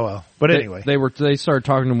 Oh, well. But anyway. They started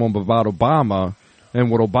talking to him about Obama and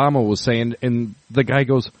what Obama was saying, and the guy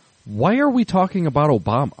goes, why are we talking about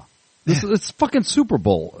Obama? It's fucking Super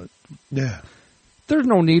Bowl. Yeah. There's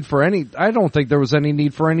no need for I don't think there was any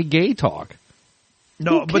need for any gay talk.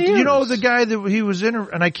 No, but you know the guy that he was in,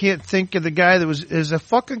 and I can't think of the guy that is a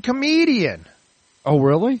fucking comedian. Oh,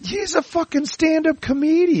 really? He's a fucking stand-up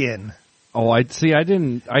comedian. Oh, I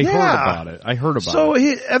heard about it. So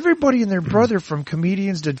everybody and their brother from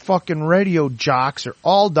Comedians to fucking Radio Jocks are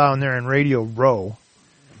all down there in Radio Row.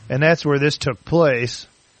 And that's where this took place.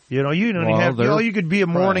 You know, you could be a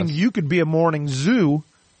morning zoo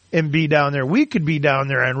and be down there. We could be down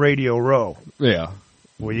there on Radio Row. Yeah.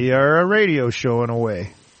 We are a radio show in a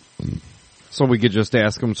way. So we could just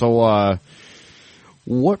ask them,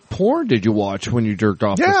 what porn did you watch when you jerked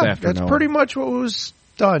off this afternoon? Yeah, that's pretty much what was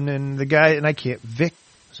done. And the guy, and I can't think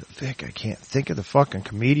of the fucking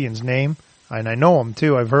comedian's name. And I know him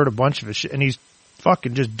too. I've heard a bunch of his shit. And he's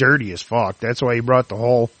fucking just dirty as fuck. That's why he brought the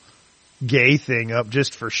whole gay thing up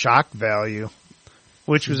just for shock value,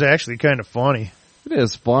 which was actually kind of funny. It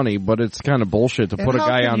is funny, but it's kind of bullshit to put a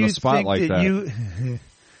guy on the spot like that.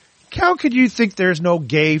 How could you think there's no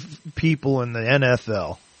gay people in the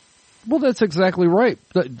NFL? Well, that's exactly right.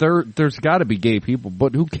 There's got to be gay people,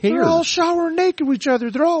 but who cares? They're all showering naked with each other.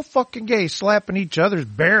 They're all fucking gay, slapping each other's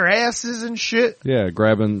bare asses and shit. Yeah,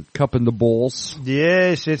 cupping the balls.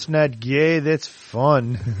 Yes, it's not gay. That's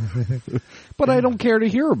fun. But I don't care to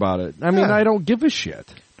hear about it. I mean, I don't give a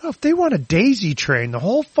shit. No, if they want a daisy train, the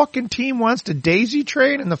whole fucking team wants to daisy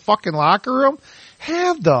train in the fucking locker room,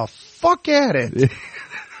 have the fuck at it.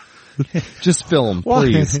 Just film,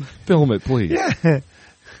 please. Film it, please. Yeah.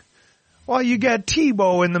 Well, you got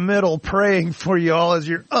Tebow in the middle praying for you all as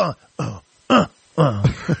you're,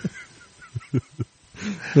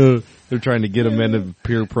 They're trying to get him into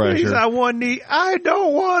peer pressure. He's on one knee. I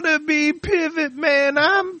don't want to be pivot man.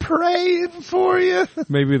 I'm praying for you.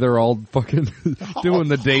 Maybe they're all fucking doing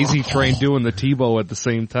the daisy train, doing the Tebow at the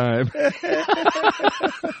same time.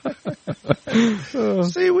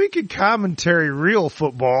 See, we could commentary real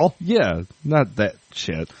football. Yeah, not that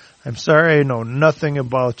shit. I'm sorry, I know nothing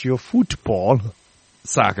about your football.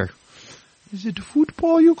 Soccer. Is it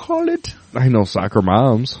football you call it? I know soccer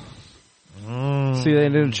moms. See, they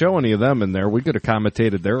didn't show any of them in there. We could have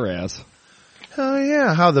commentated their ass. Oh,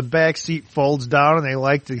 yeah, how the back seat folds down and they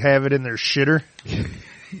like to have it in their shitter.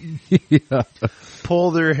 Yeah.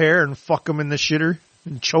 Pull their hair and fuck them in the shitter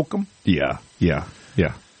and choke them. Yeah.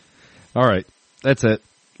 All right, that's it.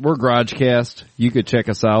 We're GarageCast. You could check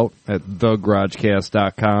us out at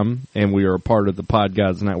thegaragecast.com, and we are a part of the Pod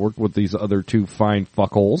Gods Network with these other two fine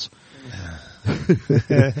fuckholes.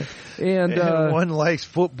 and one likes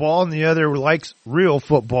football and the other likes real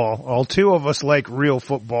football. All two of us like real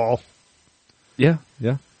football. Yeah.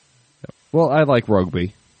 Well, I like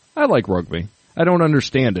rugby. I don't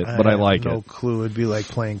understand it, but I like it. No clue. It'd be like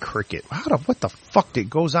playing cricket. What the fuck? It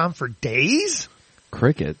goes on for days?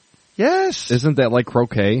 Cricket? Yes. Isn't that like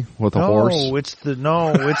croquet with a horse? It's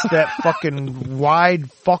that fucking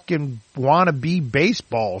wide fucking wannabe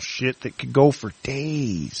baseball shit that could go for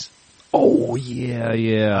days. Oh,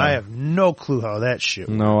 yeah. I have no clue how that shit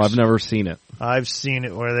works. No, I've never seen it. I've seen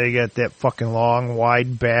it where they got that fucking long,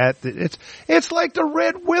 wide bat. It's like the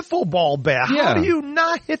red wiffle ball bat. Yeah. How do you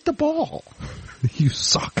not hit the ball? You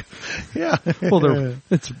suck. Yeah. Well,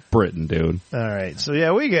 it's Britain, dude. All right. So,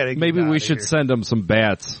 yeah, we got to Maybe we should send them some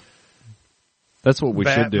bats. That's what we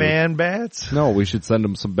should do. Batman bats? No, we should send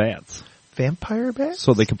them some bats. Vampire bats?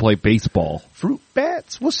 So they can play baseball. Fruit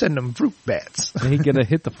bats? We'll send them fruit bats. They ain't gonna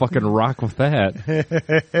hit the fucking rock with that.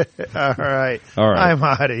 All right. I'm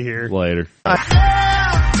out of here. Later.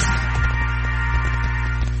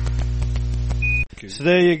 So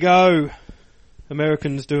there you go.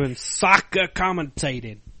 Americans doing soccer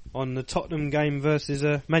commentating on the Tottenham game versus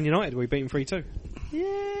Man United. We beat them 3-2.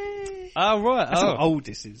 Oh, right. That's how old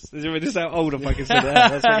this is. This is how old I'm fucking said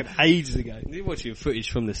that. That's fucking ages ago. You're watching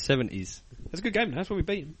footage from the 70s. That's a good game. That's what we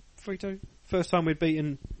beat them. 3-2. First time we'd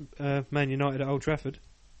beaten Man United at Old Trafford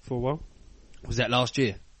for a while. Was that last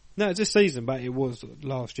year? No, it's this season, but it was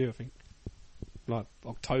last year, I think. Like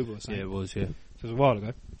October or something. Yeah, it was, yeah. So it was a while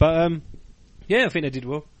ago. But, yeah, I think they did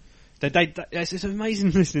well. It's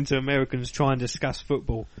amazing listening to Americans try and discuss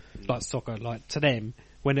football, like soccer, like to them.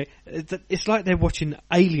 when it's like they're watching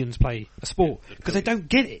aliens play a sport because they don't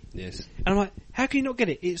get it. Yes. And I'm like, how can you not get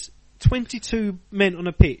it? It's 22 men on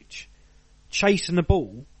a pitch chasing the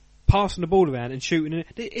ball, passing the ball around and shooting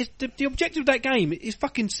it. The objective of that game is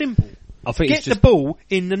fucking simple. I think get the ball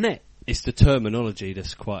in the net. It's the terminology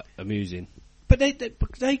that's quite amusing. But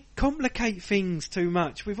they complicate things too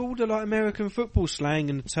much with all the like American football slang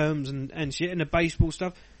and the terms and shit and the baseball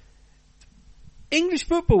stuff. English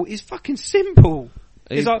football is fucking simple.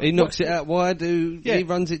 He knocks it out wide. He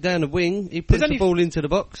runs it down the wing. He puts the ball into the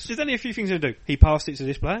box. There's only a few things to do. He passed it to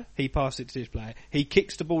this player. He passed it to this player. He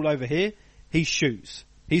kicks the ball over here. He shoots.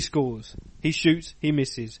 He scores. He shoots. He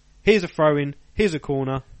misses. Here's a throw in. Here's a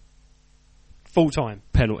corner. Full time.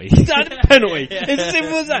 Penalty. Penalty. It's as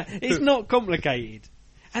simple as that. It's not complicated.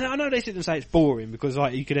 And I know they sit and say it's boring because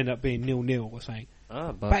like you could end up being 0-0 or something.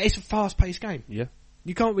 But it's a fast paced game. Yeah.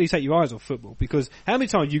 You can't really take your eyes off football because how many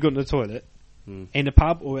times you gone to the toilet in a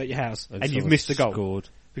pub or at your house and you've missed a goal scored.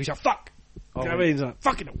 Because you're like, fuck. You know what I mean? It's like,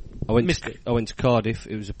 fucking I went to Cardiff.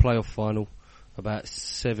 It was a playoff final about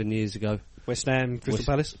 7 years ago. West Ham, Crystal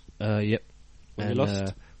Palace. Yep. And we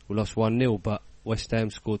lost. We lost 1-0, but West Ham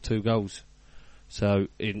scored 2 goals. So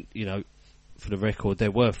for the record,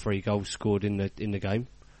 there were 3 goals scored in the game.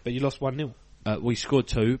 But you lost 1-0. We scored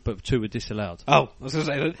 2, but 2 were disallowed. Oh, I was going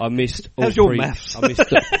to say that. I missed all How's 3. Your maths? I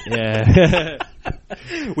missed yeah.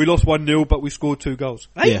 We lost 1-0, but we scored 2 goals.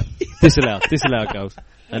 Hey? Yeah, disallowed goals.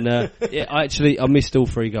 And I missed all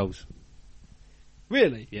 3 goals.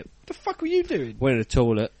 Really? Yep. What the fuck were you doing? Went to the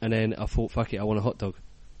toilet, and then I thought, fuck it, I want a hot dog.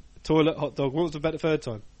 Toilet, hot dog. What was about the third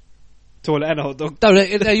time? Toilet and a hot dog. No,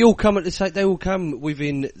 they all come at the same. They all come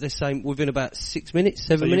within about 6 minutes,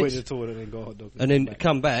 7 minutes. You went to the toilet and then got a hot dog, and then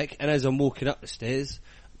come back. And as I'm walking up the stairs,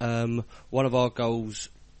 one of our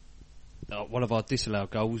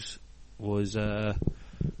disallowed goals was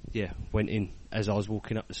went in as I was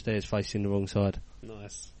walking up the stairs, facing the wrong side.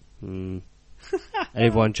 Nice.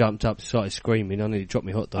 Everyone jumped up, started screaming. I nearly dropped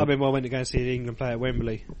my hot dog. I remember I went to go and see England play at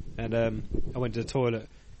Wembley, and I went to the toilet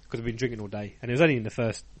because I've been drinking all day, and it was only in the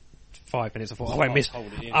first 5 minutes. I thought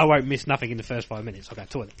I won't miss nothing in the first 5 minutes. I'll go to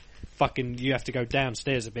the toilet. Fucking, you have to go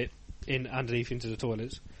downstairs a bit underneath into the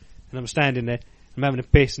toilets, and I'm standing there. I'm having a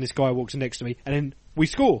piss, and this guy walks in next to me, and then we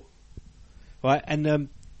score, right? And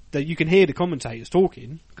you can hear the commentators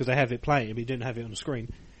talking because they have it playing, but you didn't have it on the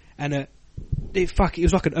screen, and it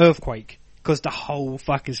was like an earthquake because the whole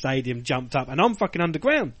fucking stadium jumped up, and I'm fucking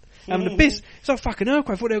underground having a piss. It's like a fucking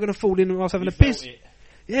earthquake. I thought they were going to fall in when I was having a piss.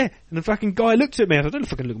 Yeah, and the fucking guy looked at me. I said, "Don't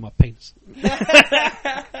fucking look at my penis."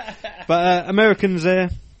 But Americans there.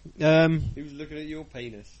 He was looking at your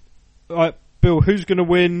penis. Right, Bill. Who's going to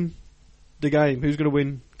win the game? Who's going to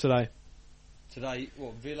win today? Today,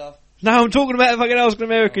 what, Villa? No, I'm talking about fucking Oscar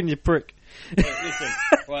American. You prick. Listen,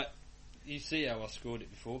 right. You see how I scored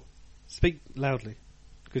it before. Speak loudly,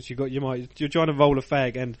 because you got your mic. You're trying to roll a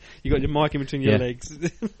fag, and you got your mic in between your legs.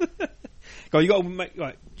 Go, you got to make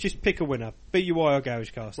just pick a winner. BUI or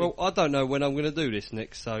Garage Casting. Well, I don't know when I'm going to do this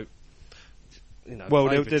next, so Well,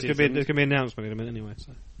 there's going to be an announcement in a minute anyway.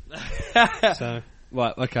 So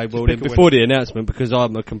right, okay. Well, then before the announcement, because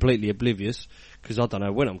I'm completely oblivious, because I don't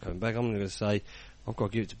know when I'm coming back, I'm going to say I've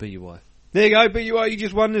got to give it to BUI. There you go, BUI. You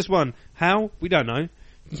just won this one. How? We don't know.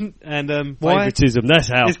 And why? Favouritism. That's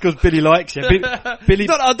how. It's because Billy likes you. Billy.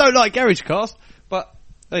 I don't like Garage Cast, but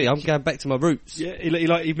hey, I'm going back to my roots. Yeah,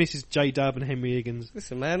 he misses J Dub and Henry Higgins.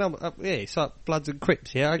 Listen, man, it's like Bloods and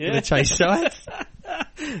Crips. Yeah, I'm going to chase sides.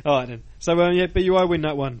 All right then. So BUI win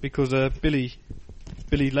that one because Billy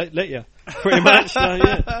let you pretty much.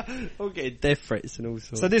 I'm getting death threats and all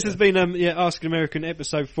sorts. So this has been Ask an American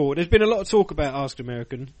episode 4. There's been a lot of talk about Ask an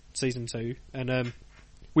American season 2, and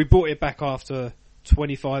we brought it back after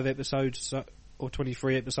 25 episodes or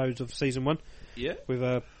 23 episodes of season 1. Yeah,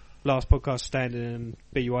 with last podcast standing and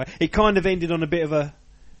BUI. It kind of ended on a bit of a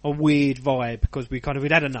weird vibe because we'd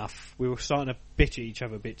had enough. We were starting to bitch at each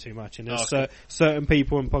other a bit too much, and there's certain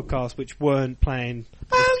people on podcasts which weren't playing.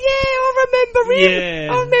 Oh yeah, I remember him.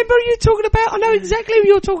 Yeah. I remember you talking about. I know exactly who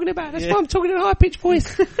you're talking about. That's why I'm talking in a high pitched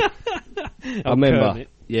voice. I remember. Kermit.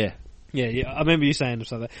 Yeah. I remember you saying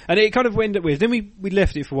something, and it kind of ended up with. Then we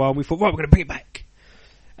left it for a while, and we thought, right, we're going to bring it back.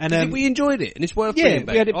 And we enjoyed it, and it's worth bringing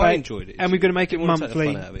back. We had it back. I enjoyed it, and we're going to make it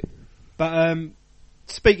monthly. But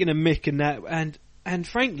speaking of Mick and that, and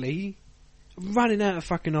frankly, running out of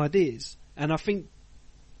fucking ideas, and I think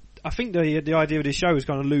the idea of this show is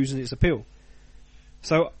kind of losing its appeal.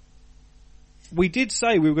 So we did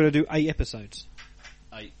say we were going to do 8 episodes.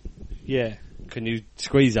 8. Yeah. Can you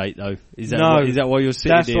squeeze 8 though? Is that no, is that why you're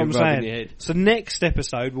sitting that's there what I'm rubbing saying. your head? So next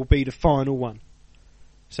episode will be the final one.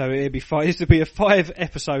 So it'd be this would be a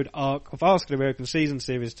 5-episode arc of Ask an American season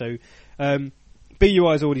series 2.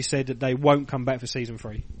 BUI has already said that they won't come back for season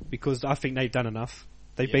 3 because I think they've done enough.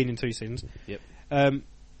 They've been in 2 seasons. Yep.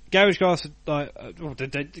 GarageCast,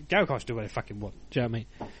 GarageCast do what they fucking want. Do you know what I mean?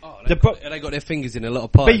 Oh, they got their fingers in a lot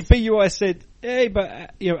of pies. BUI said, hey,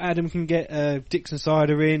 but Adam can get Dixon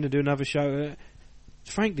Cider in and do another show.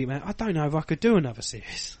 Frankly, man, I don't know if I could do another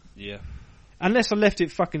series. Yeah. Unless I left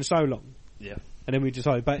it fucking so long. Yeah. And then we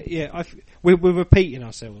decided, but yeah, we're repeating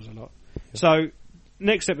ourselves a lot. Yeah. So,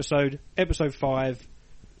 next episode 5,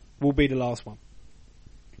 will be the last one.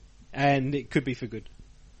 And it could be for good.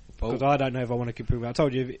 Because I don't know if I want to keep improving. I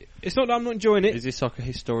told you, it's not that I'm not enjoying it. Is this like a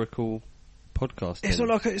historical podcast? It's not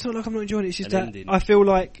like I'm not enjoying it. It's just that ending. I feel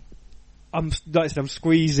like I'm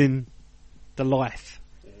squeezing the life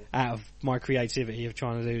out of my creativity of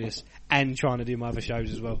trying to do this and trying to do my other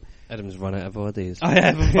shows as well. Adam's run out of ideas. I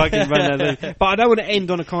haven't fucking run out of ideas. But I don't want to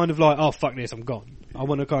end on a kind of like, oh fuck this, I'm gone. I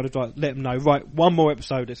want to kind of like let them know, right, one more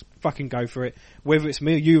episode, let's fucking go for it. Whether it's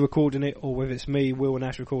me or you recording it, or whether it's me, Will and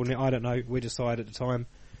Ash recording it, I don't know. We decide at the time.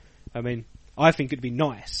 I mean, I think it'd be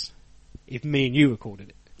nice if me and you recorded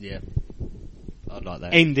it. Yeah. I'd like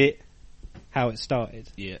that. End it how it started.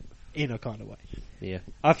 Yeah. In a kind of way. Yeah.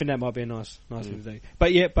 I think that might be a nice thing to do.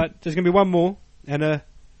 But yeah, there's going to be one more, and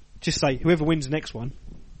just say, whoever wins the next one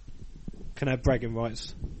can have bragging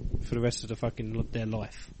rights for the rest of their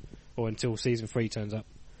life. Or until season 3 turns up.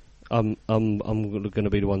 I'm going to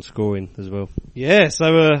be the one scoring as well. Yeah,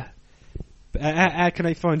 so, how can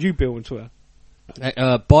they find you, Bill, on Twitter?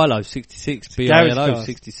 Bilo66,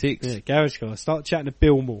 BILO66. Yeah, GarageCast. Start chatting to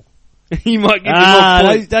Bill more. You might give me more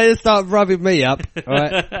points. They start rubbing me up.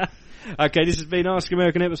 Alright. Okay, this has been Ask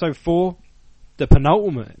American episode 4. The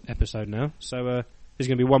penultimate episode now. So, there's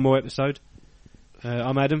going to be one more episode.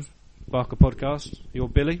 I'm Adam, Barker Podcast. You're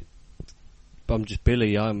Billy. I'm just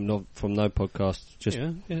Billy. I'm not from no podcast. Just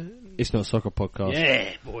It's Not Soccer Podcast.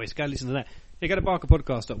 Yeah, boys. Go listen to that. Yeah, go to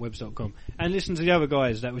barkerpodcast.webs.com and listen to the other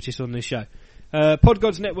guys that were just on this show.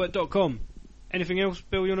 Podgodsnetwork.com. Anything else,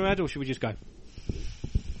 Bill, you want to add, or should we just go?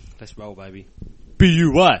 Let's roll, baby.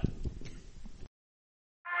 BUI.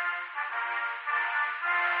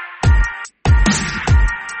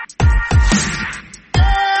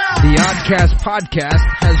 The Oddcast podcast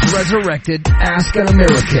has resurrected Ask an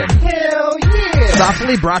American. Hell yeah!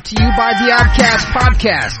 Thoughtfully brought to you by the Oddcast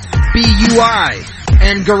podcast, BUI,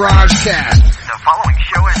 and GarageCast. The following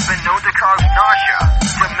show has been known to cause nausea,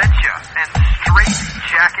 dementia, and straight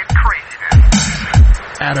jacket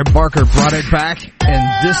craziness. Adam Barker brought it back, and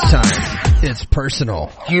this time, it's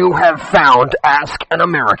personal. You have found Ask an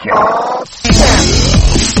American.